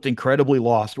just looked incredibly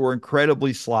lost, were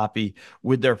incredibly sloppy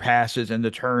with their passes and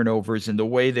the turnovers and the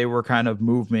way they were kind of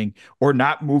moving or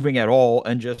not moving at all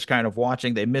and just kind of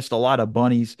watching. They missed a lot of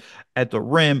bunnies at the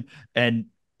rim. And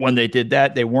when they did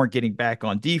that, they weren't getting back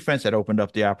on defense. That opened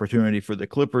up the opportunity for the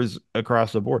Clippers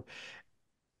across the board.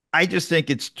 I just think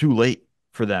it's too late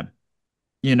for them.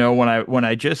 When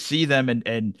I just see them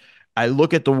and I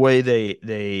look at the way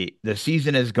the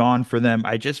season has gone for them,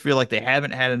 I just feel like they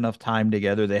haven't had enough time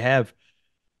together. They have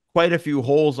quite a few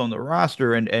holes on the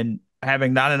roster and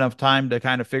having not enough time to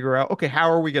kind of figure out, okay,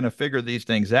 how are we going to figure these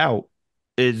things out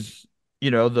is,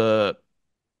 the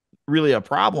really a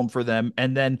problem for them.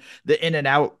 And then the in and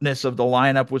outness of the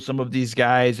lineup with some of these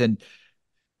guys and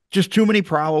just too many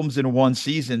problems in one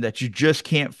season that you just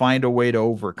can't find a way to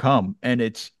overcome. And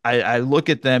I look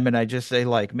at them and I just say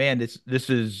like, man, this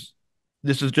is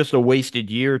just a wasted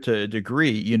year to a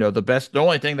degree. The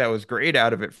only thing that was great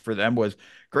out of it for them was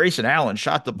Grayson Allen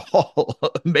shot the ball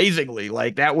amazingly.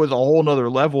 Like that was a whole nother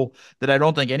level that I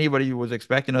don't think anybody was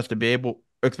expecting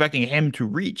him to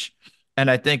reach. And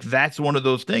I think that's one of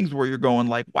those things where you're going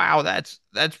like, wow, that's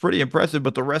pretty impressive,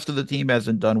 but the rest of the team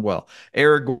hasn't done well.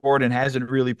 Eric Gordon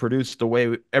hasn't really produced the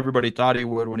way everybody thought he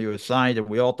would when he was signed, and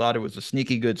we all thought it was a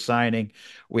sneaky good signing.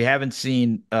 We haven't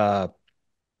seen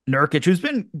Nurkic, who's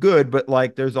been good, but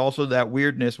like there's also that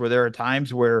weirdness where there are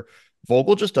times where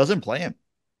Vogel just doesn't play him,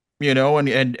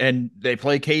 and they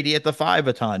play KD at the five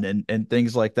a ton and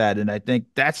things like that. And I think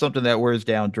that's something that wears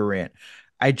down Durant.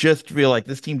 I just feel like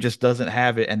this team just doesn't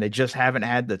have it, and they just haven't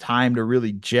had the time to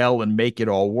really gel and make it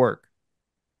all work.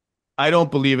 I don't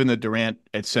believe in the Durant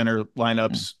at center Mm.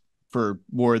 lineups for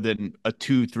more than a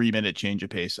 2-3 minute change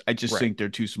of pace. I just Right. think they're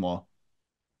too small.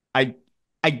 I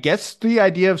I guess the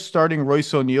idea of starting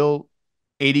Royce O'Neal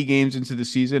 80 games into the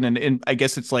season, and I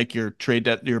guess it's like your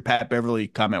Pat Beverly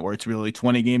comment where it's really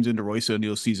 20 games into Royce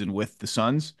O'Neal's season with the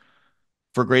Suns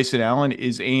for Grayson Allen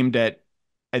is aimed at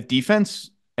defense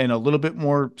and a little bit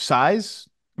more size.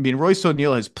 I mean, Royce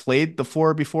O'Neal has played the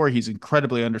four before. He's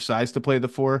incredibly undersized to play the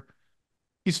four.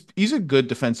 He's a good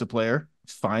defensive player.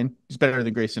 He's fine. He's better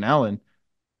than Grayson Allen.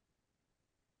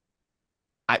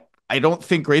 I don't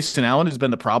think Grayson Allen has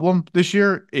been the problem this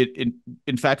year.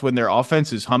 In fact, when their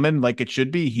offense is humming like it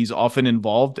should be, he's often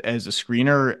involved as a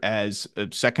screener, as a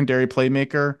secondary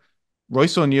playmaker.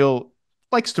 Royce O'Neal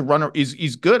likes to run.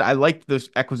 He's good. I like this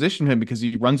acquisition of him because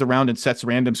he runs around and sets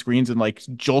random screens and like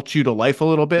jolts you to life a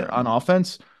little bit Right. on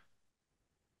offense.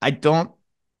 I don't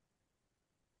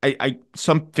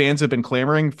some fans have been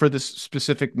clamoring for this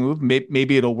specific move.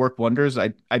 Maybe it'll work wonders.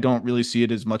 I don't really see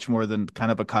it as much more than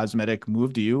kind of a cosmetic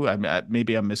move. Do you?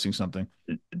 Maybe I'm missing something.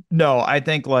 No, I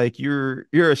think like your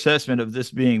assessment of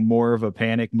this being more of a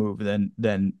panic move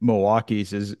than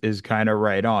Milwaukee's is kind of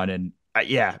right on. And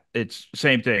yeah, it's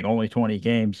same thing, only 20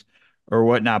 games or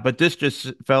whatnot. But this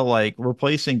just felt like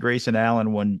replacing Grayson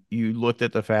Allen when you looked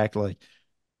at the fact like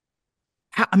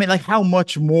how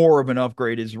much more of an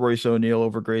upgrade is Royce O'Neal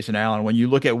over Grayson Allen when you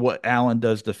look at what Allen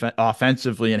does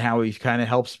offensively and how he kind of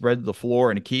helps spread the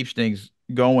floor and keeps things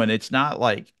going. It's not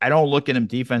like I don't look at him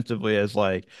defensively as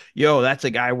like, yo, that's a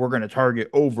guy we're going to target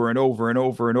over and over and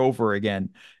over and over again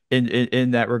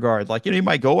in that regard. Like, you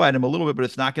might go at him a little bit, but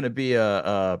it's not going to be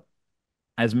a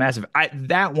as massive.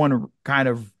 That one kind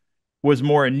of was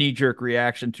more a knee-jerk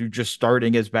reaction to just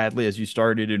starting as badly as you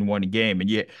started in one game,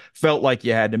 and you felt like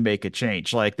you had to make a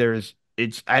change. Like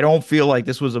I don't feel like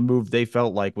this was a move they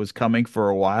felt like was coming for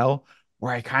a while.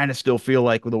 Where I kind of still feel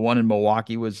like the one in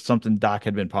Milwaukee was something Doc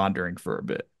had been pondering for a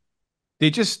bit.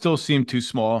 They just still seem too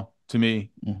small to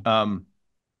me. Mhm.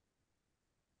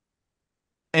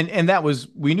 And that was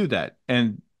we knew that.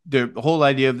 And the whole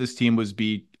idea of this team was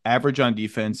be average on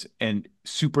defense and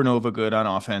supernova good on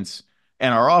offense.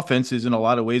 And our offense is in a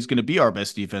lot of ways going to be our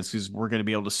best defense because we're going to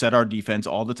be able to set our defense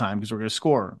all the time because we're going to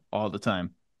score all the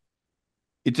time.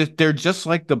 They're just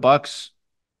like the Bucks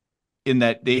in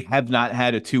that they have not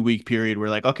had a 2-week period where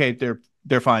like, okay,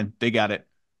 they're fine. They got it.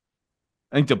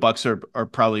 I think the Bucks are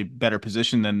probably better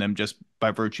positioned than them just by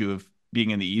virtue of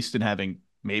being in the East and having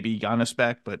maybe Giannis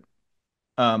back. But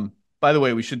by the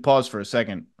way, we should pause for a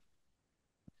second.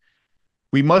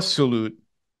 We must salute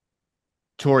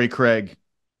Torrey Craig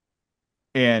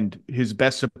and his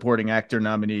Best Supporting Actor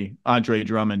nominee, Andre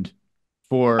Drummond,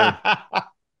 for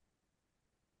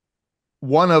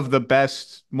one of the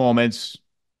best moments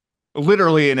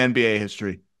literally in NBA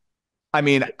history. I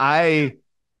mean, I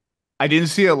didn't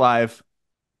see it live.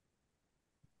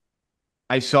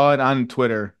 I saw it on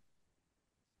Twitter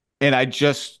and I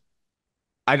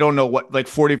don't know what, like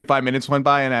 45 minutes went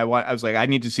by and I was like, I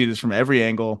need to see this from every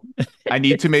angle. I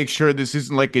need to make sure this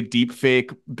isn't like a deep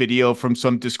fake video from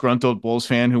some disgruntled Bulls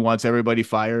fan who wants everybody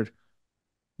fired.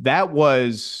 That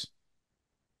was,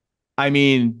 I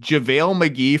mean, JaVale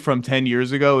McGee from 10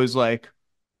 years ago is like,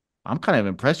 I'm kind of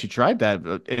impressed you tried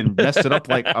that and messed it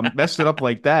up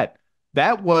like that.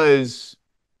 That was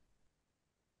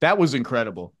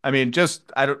incredible. I mean,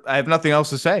 I have nothing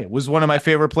else to say. It was one of my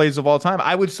favorite plays of all time.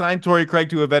 I would sign Torrey Craig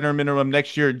to a veteran minimum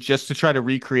next year just to try to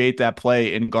recreate that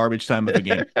play in garbage time of the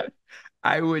game.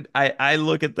 I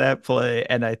look at that play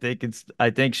and I think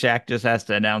Shaq just has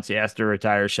to announce he has to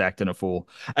retire Shaqtin' a Fool.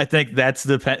 I think that's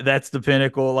the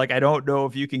pinnacle. Like I don't know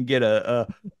if you can get a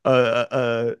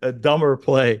dumber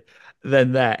play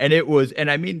than that. And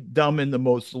I mean dumb in the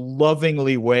most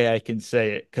lovingly way I can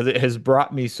say it because it has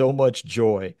brought me so much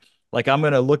joy. Like I'm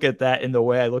gonna look at that in the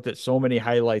way I looked at so many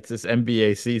highlights this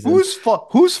NBA season.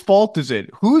 Whose fault is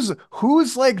it?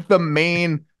 Who's like the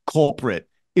main culprit?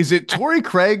 Is it Torrey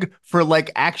Craig for like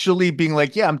actually being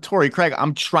like, yeah, I'm Torrey Craig.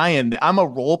 I'm trying. I'm a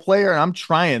role player and I'm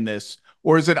trying this.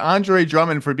 Or is it Andre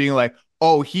Drummond for being like,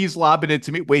 oh, he's lobbing it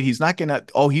to me. Wait, he's not gonna.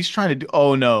 Oh, he's trying to do.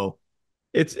 Oh no.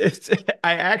 It's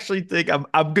I actually think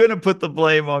I'm gonna put the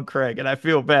blame on Craig and I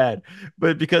feel bad,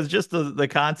 but because just the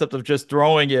concept of just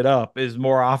throwing it up is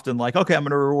more often like, okay, I'm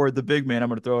gonna reward the big man, I'm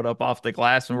gonna throw it up off the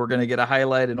glass and we're gonna get a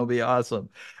highlight and it'll be awesome.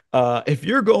 If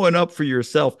you're going up for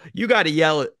yourself, you got to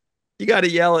yell it. You got to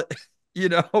yell it. You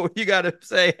know, you got to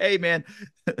say, hey man,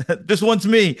 this one's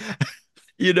me.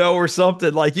 You know, or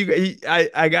something like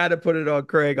I got to put it on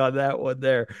Craig on that one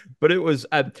there. But it was,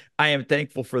 I am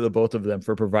thankful for the both of them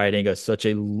for providing us such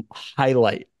a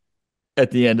highlight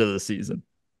at the end of the season.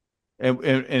 And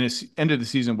it's end of the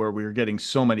season where we were getting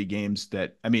so many games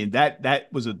that, I mean, that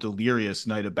was a delirious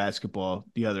night of basketball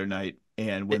the other night.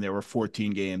 And when there were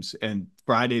 14 games and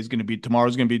tomorrow's going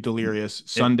to be delirious.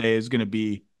 Sunday is going to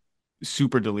be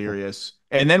super delirious.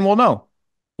 And then we'll know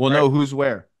who's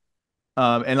where.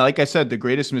 And like I said, the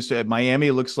greatest mistake, Miami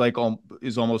looks like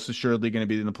is almost assuredly going to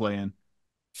be in the play-in.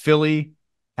 Philly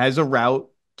has a route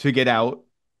to get out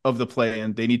of the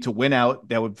play-in. They need to win out.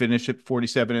 That would finish at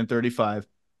 47-35.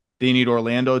 They need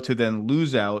Orlando to then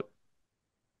lose out,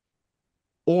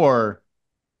 or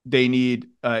they need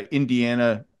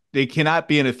Indiana. They cannot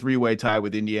be in a 3-way tie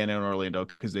with Indiana and Orlando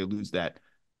because they lose that.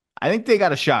 I think they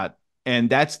got a shot,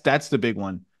 and that's the big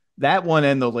one. That one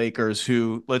and the Lakers,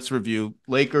 who, let's review.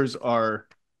 Lakers are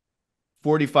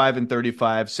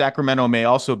 45-35. Sacramento may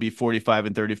also be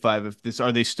 45-35.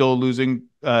 Are they still losing?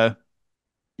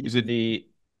 Is it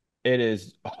It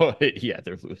is. Oh, yeah,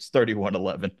 they're losing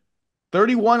 31-11.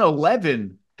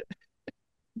 31-11.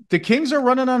 The Kings are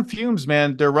running on fumes,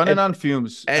 man. They're running on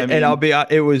fumes. And I'll be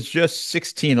honest, it was just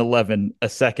 16-11 a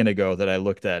second ago that I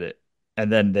looked at it.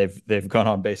 And then they've gone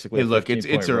on basically. Hey, look, it's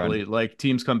early. Run. Like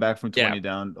teams come back from 20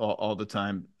 down all the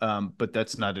time. But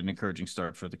that's not an encouraging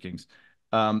start for the Kings.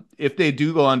 If they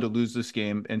do go on to lose this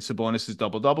game and Sabonis'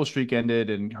 double streak ended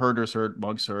and Herder's hurt,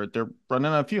 Monk's hurt, they're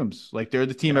running on fumes. Like they're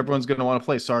the team everyone's going to want to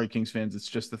play. Sorry, Kings fans. It's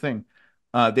just the thing.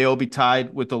 They will be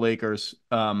tied with the Lakers.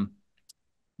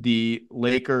 The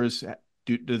Lakers,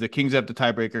 do the Kings have the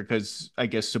tiebreaker because I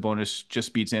guess Sabonis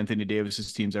just beats Anthony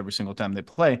Davis's teams every single time they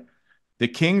play. The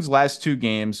Kings' last two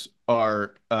games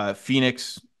are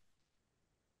Phoenix.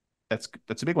 That's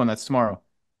a big one. That's tomorrow.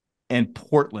 And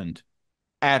Portland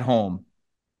at home,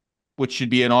 which should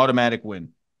be an automatic win,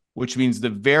 which means the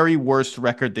very worst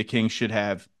record the Kings should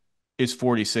have is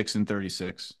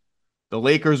 46-36. The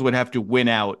Lakers would have to win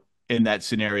out in that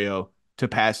scenario to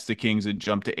pass the Kings and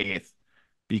jump to 8th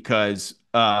because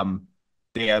the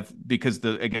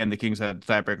Kings have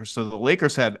tiebreakers. So the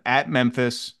Lakers have at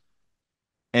Memphis,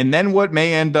 and then what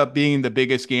may end up being the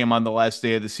biggest game on the last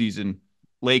day of the season,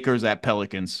 Lakers at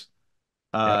Pelicans.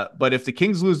 But if the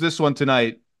Kings lose this one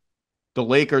tonight, the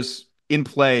Lakers in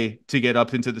play to get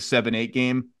up into the 7-8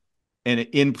 game, and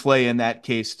in play in that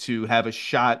case to have a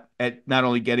shot at not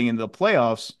only getting into the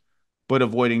playoffs, but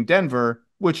avoiding Denver,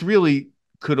 which really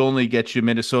could only get you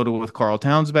Minnesota with Karl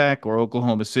Towns back, or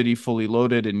Oklahoma City fully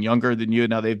loaded and younger than you.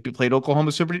 Now they've played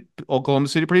Oklahoma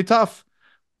City pretty tough.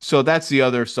 So that's the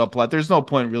other subplot. There's no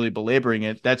point really belaboring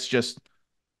it. That's just,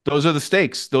 those are the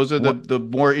stakes. Those are the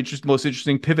most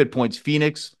interesting pivot points.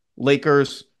 Phoenix,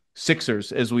 Lakers,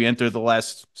 Sixers as we enter the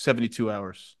last 72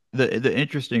 hours. The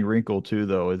interesting wrinkle too,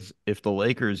 though, is if the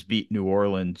Lakers beat New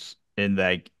Orleans in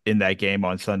that game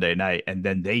on Sunday night, and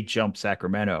then they jump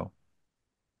Sacramento,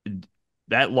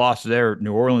 that loss there,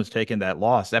 New Orleans taking that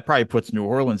loss, that probably puts New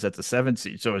Orleans at the 7th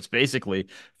seed. So it's basically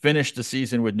finish the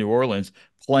season with New Orleans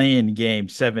playing game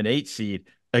 7-8 seed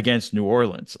against New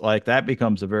Orleans. Like that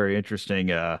becomes a very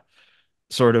interesting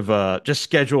sort of just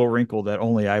schedule wrinkle that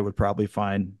only I would probably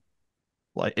find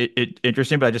like it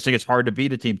interesting, but I just think it's hard to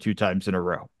beat a team 2 times in a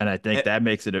row, and I think that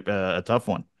makes it a tough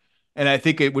one. And I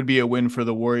think it would be a win for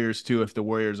the Warriors too if the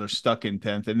Warriors are stuck in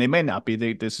 10th, and they may not be.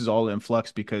 This is all in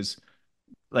flux because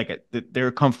like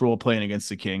they're comfortable playing against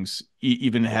the Kings,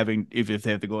 even having if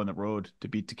they have to go on the road to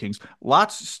beat the Kings.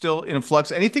 Lots still in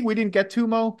flux. Anything we didn't get to,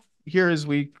 Mo, here as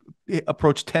we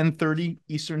approach 10:30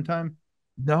 Eastern time?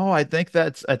 No, I think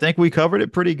we covered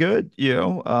it pretty good.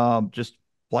 Just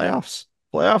playoffs.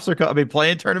 Playoffs are coming. I mean,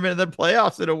 playing tournament and then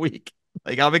playoffs in a week.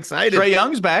 Like I'm excited. Trae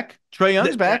Young's back.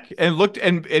 And looked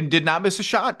and did not miss a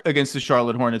shot against the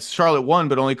Charlotte Hornets. Charlotte won,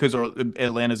 but only because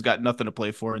Atlanta's got nothing to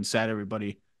play for and sat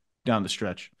everybody down the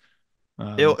stretch.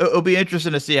 It'll be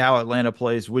interesting to see how Atlanta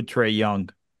plays with Trae Young.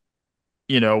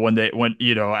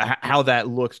 How that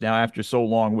looks now after so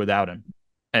long without him,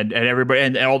 and everybody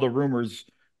and all the rumors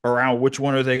around which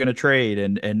one are they going to trade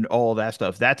and all that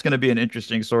stuff. That's going to be an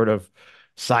interesting sort of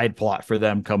side plot for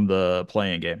them come the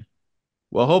playing game.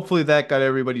 Well, hopefully that got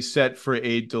everybody set for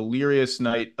a delirious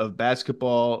night of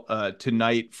basketball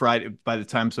tonight, Friday. By the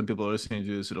time some people are listening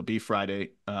to this, it'll be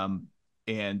Friday.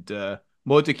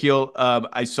 Mo Dakhil,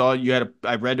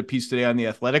 I read a piece today on The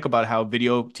Athletic about how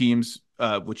video teams,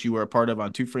 which you were a part of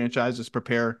on 2 franchises,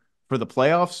 prepare for the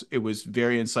playoffs. It was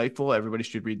very insightful. Everybody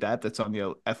should read that. That's on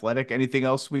The Athletic. Anything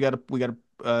else we got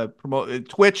to promote?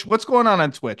 Twitch. What's going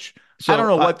on Twitch? So, I don't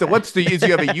know is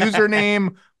you have a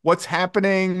username? What's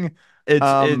happening?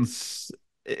 It's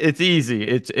easy.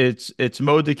 It's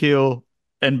Mo Dakhil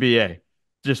NBA.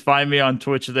 Just find me on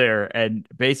Twitch there, and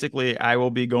basically I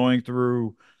will be going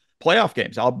through playoff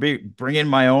games. I'll be bringing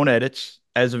my own edits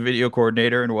as a video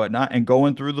coordinator and whatnot, and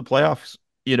going through the playoffs.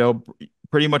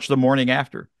 Pretty much the morning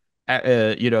after.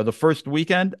 The first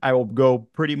weekend I will go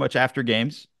pretty much after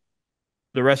games.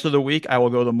 The rest of the week I will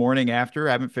go the morning after.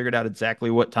 I haven't figured out exactly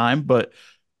what time, but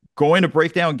going to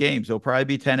break down games. It'll probably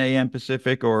be 10 a.m.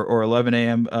 Pacific or 11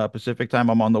 a.m. Pacific time.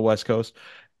 I'm on the West Coast.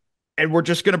 And we're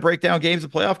just going to break down games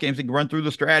and playoff games and run through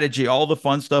the strategy, all the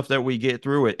fun stuff that we get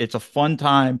through it. It's a fun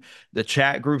time. The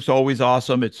chat group's always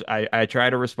awesome. I try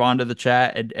to respond to the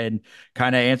chat and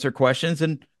kind of answer questions.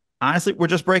 And honestly, we're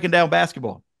just breaking down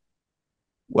basketball.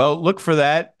 Well, look for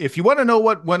that. If you want to know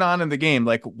what went on in the game,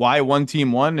 like why one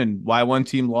team won and why one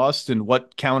team lost and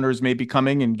what counters may be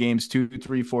coming in games 2,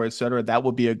 3, 4, etc., that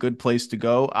will be a good place to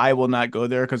go. I will not go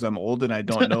there because I'm old and I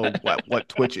don't know what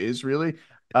Twitch is really.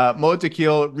 Mo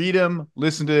Dakhil, read him,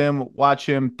 listen to him, watch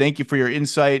him. Thank you for your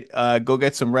insight. Go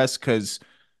get some rest because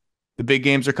the big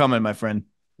games are coming, my friend.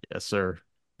 Yes, sir.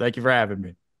 Thank you for having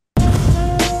me.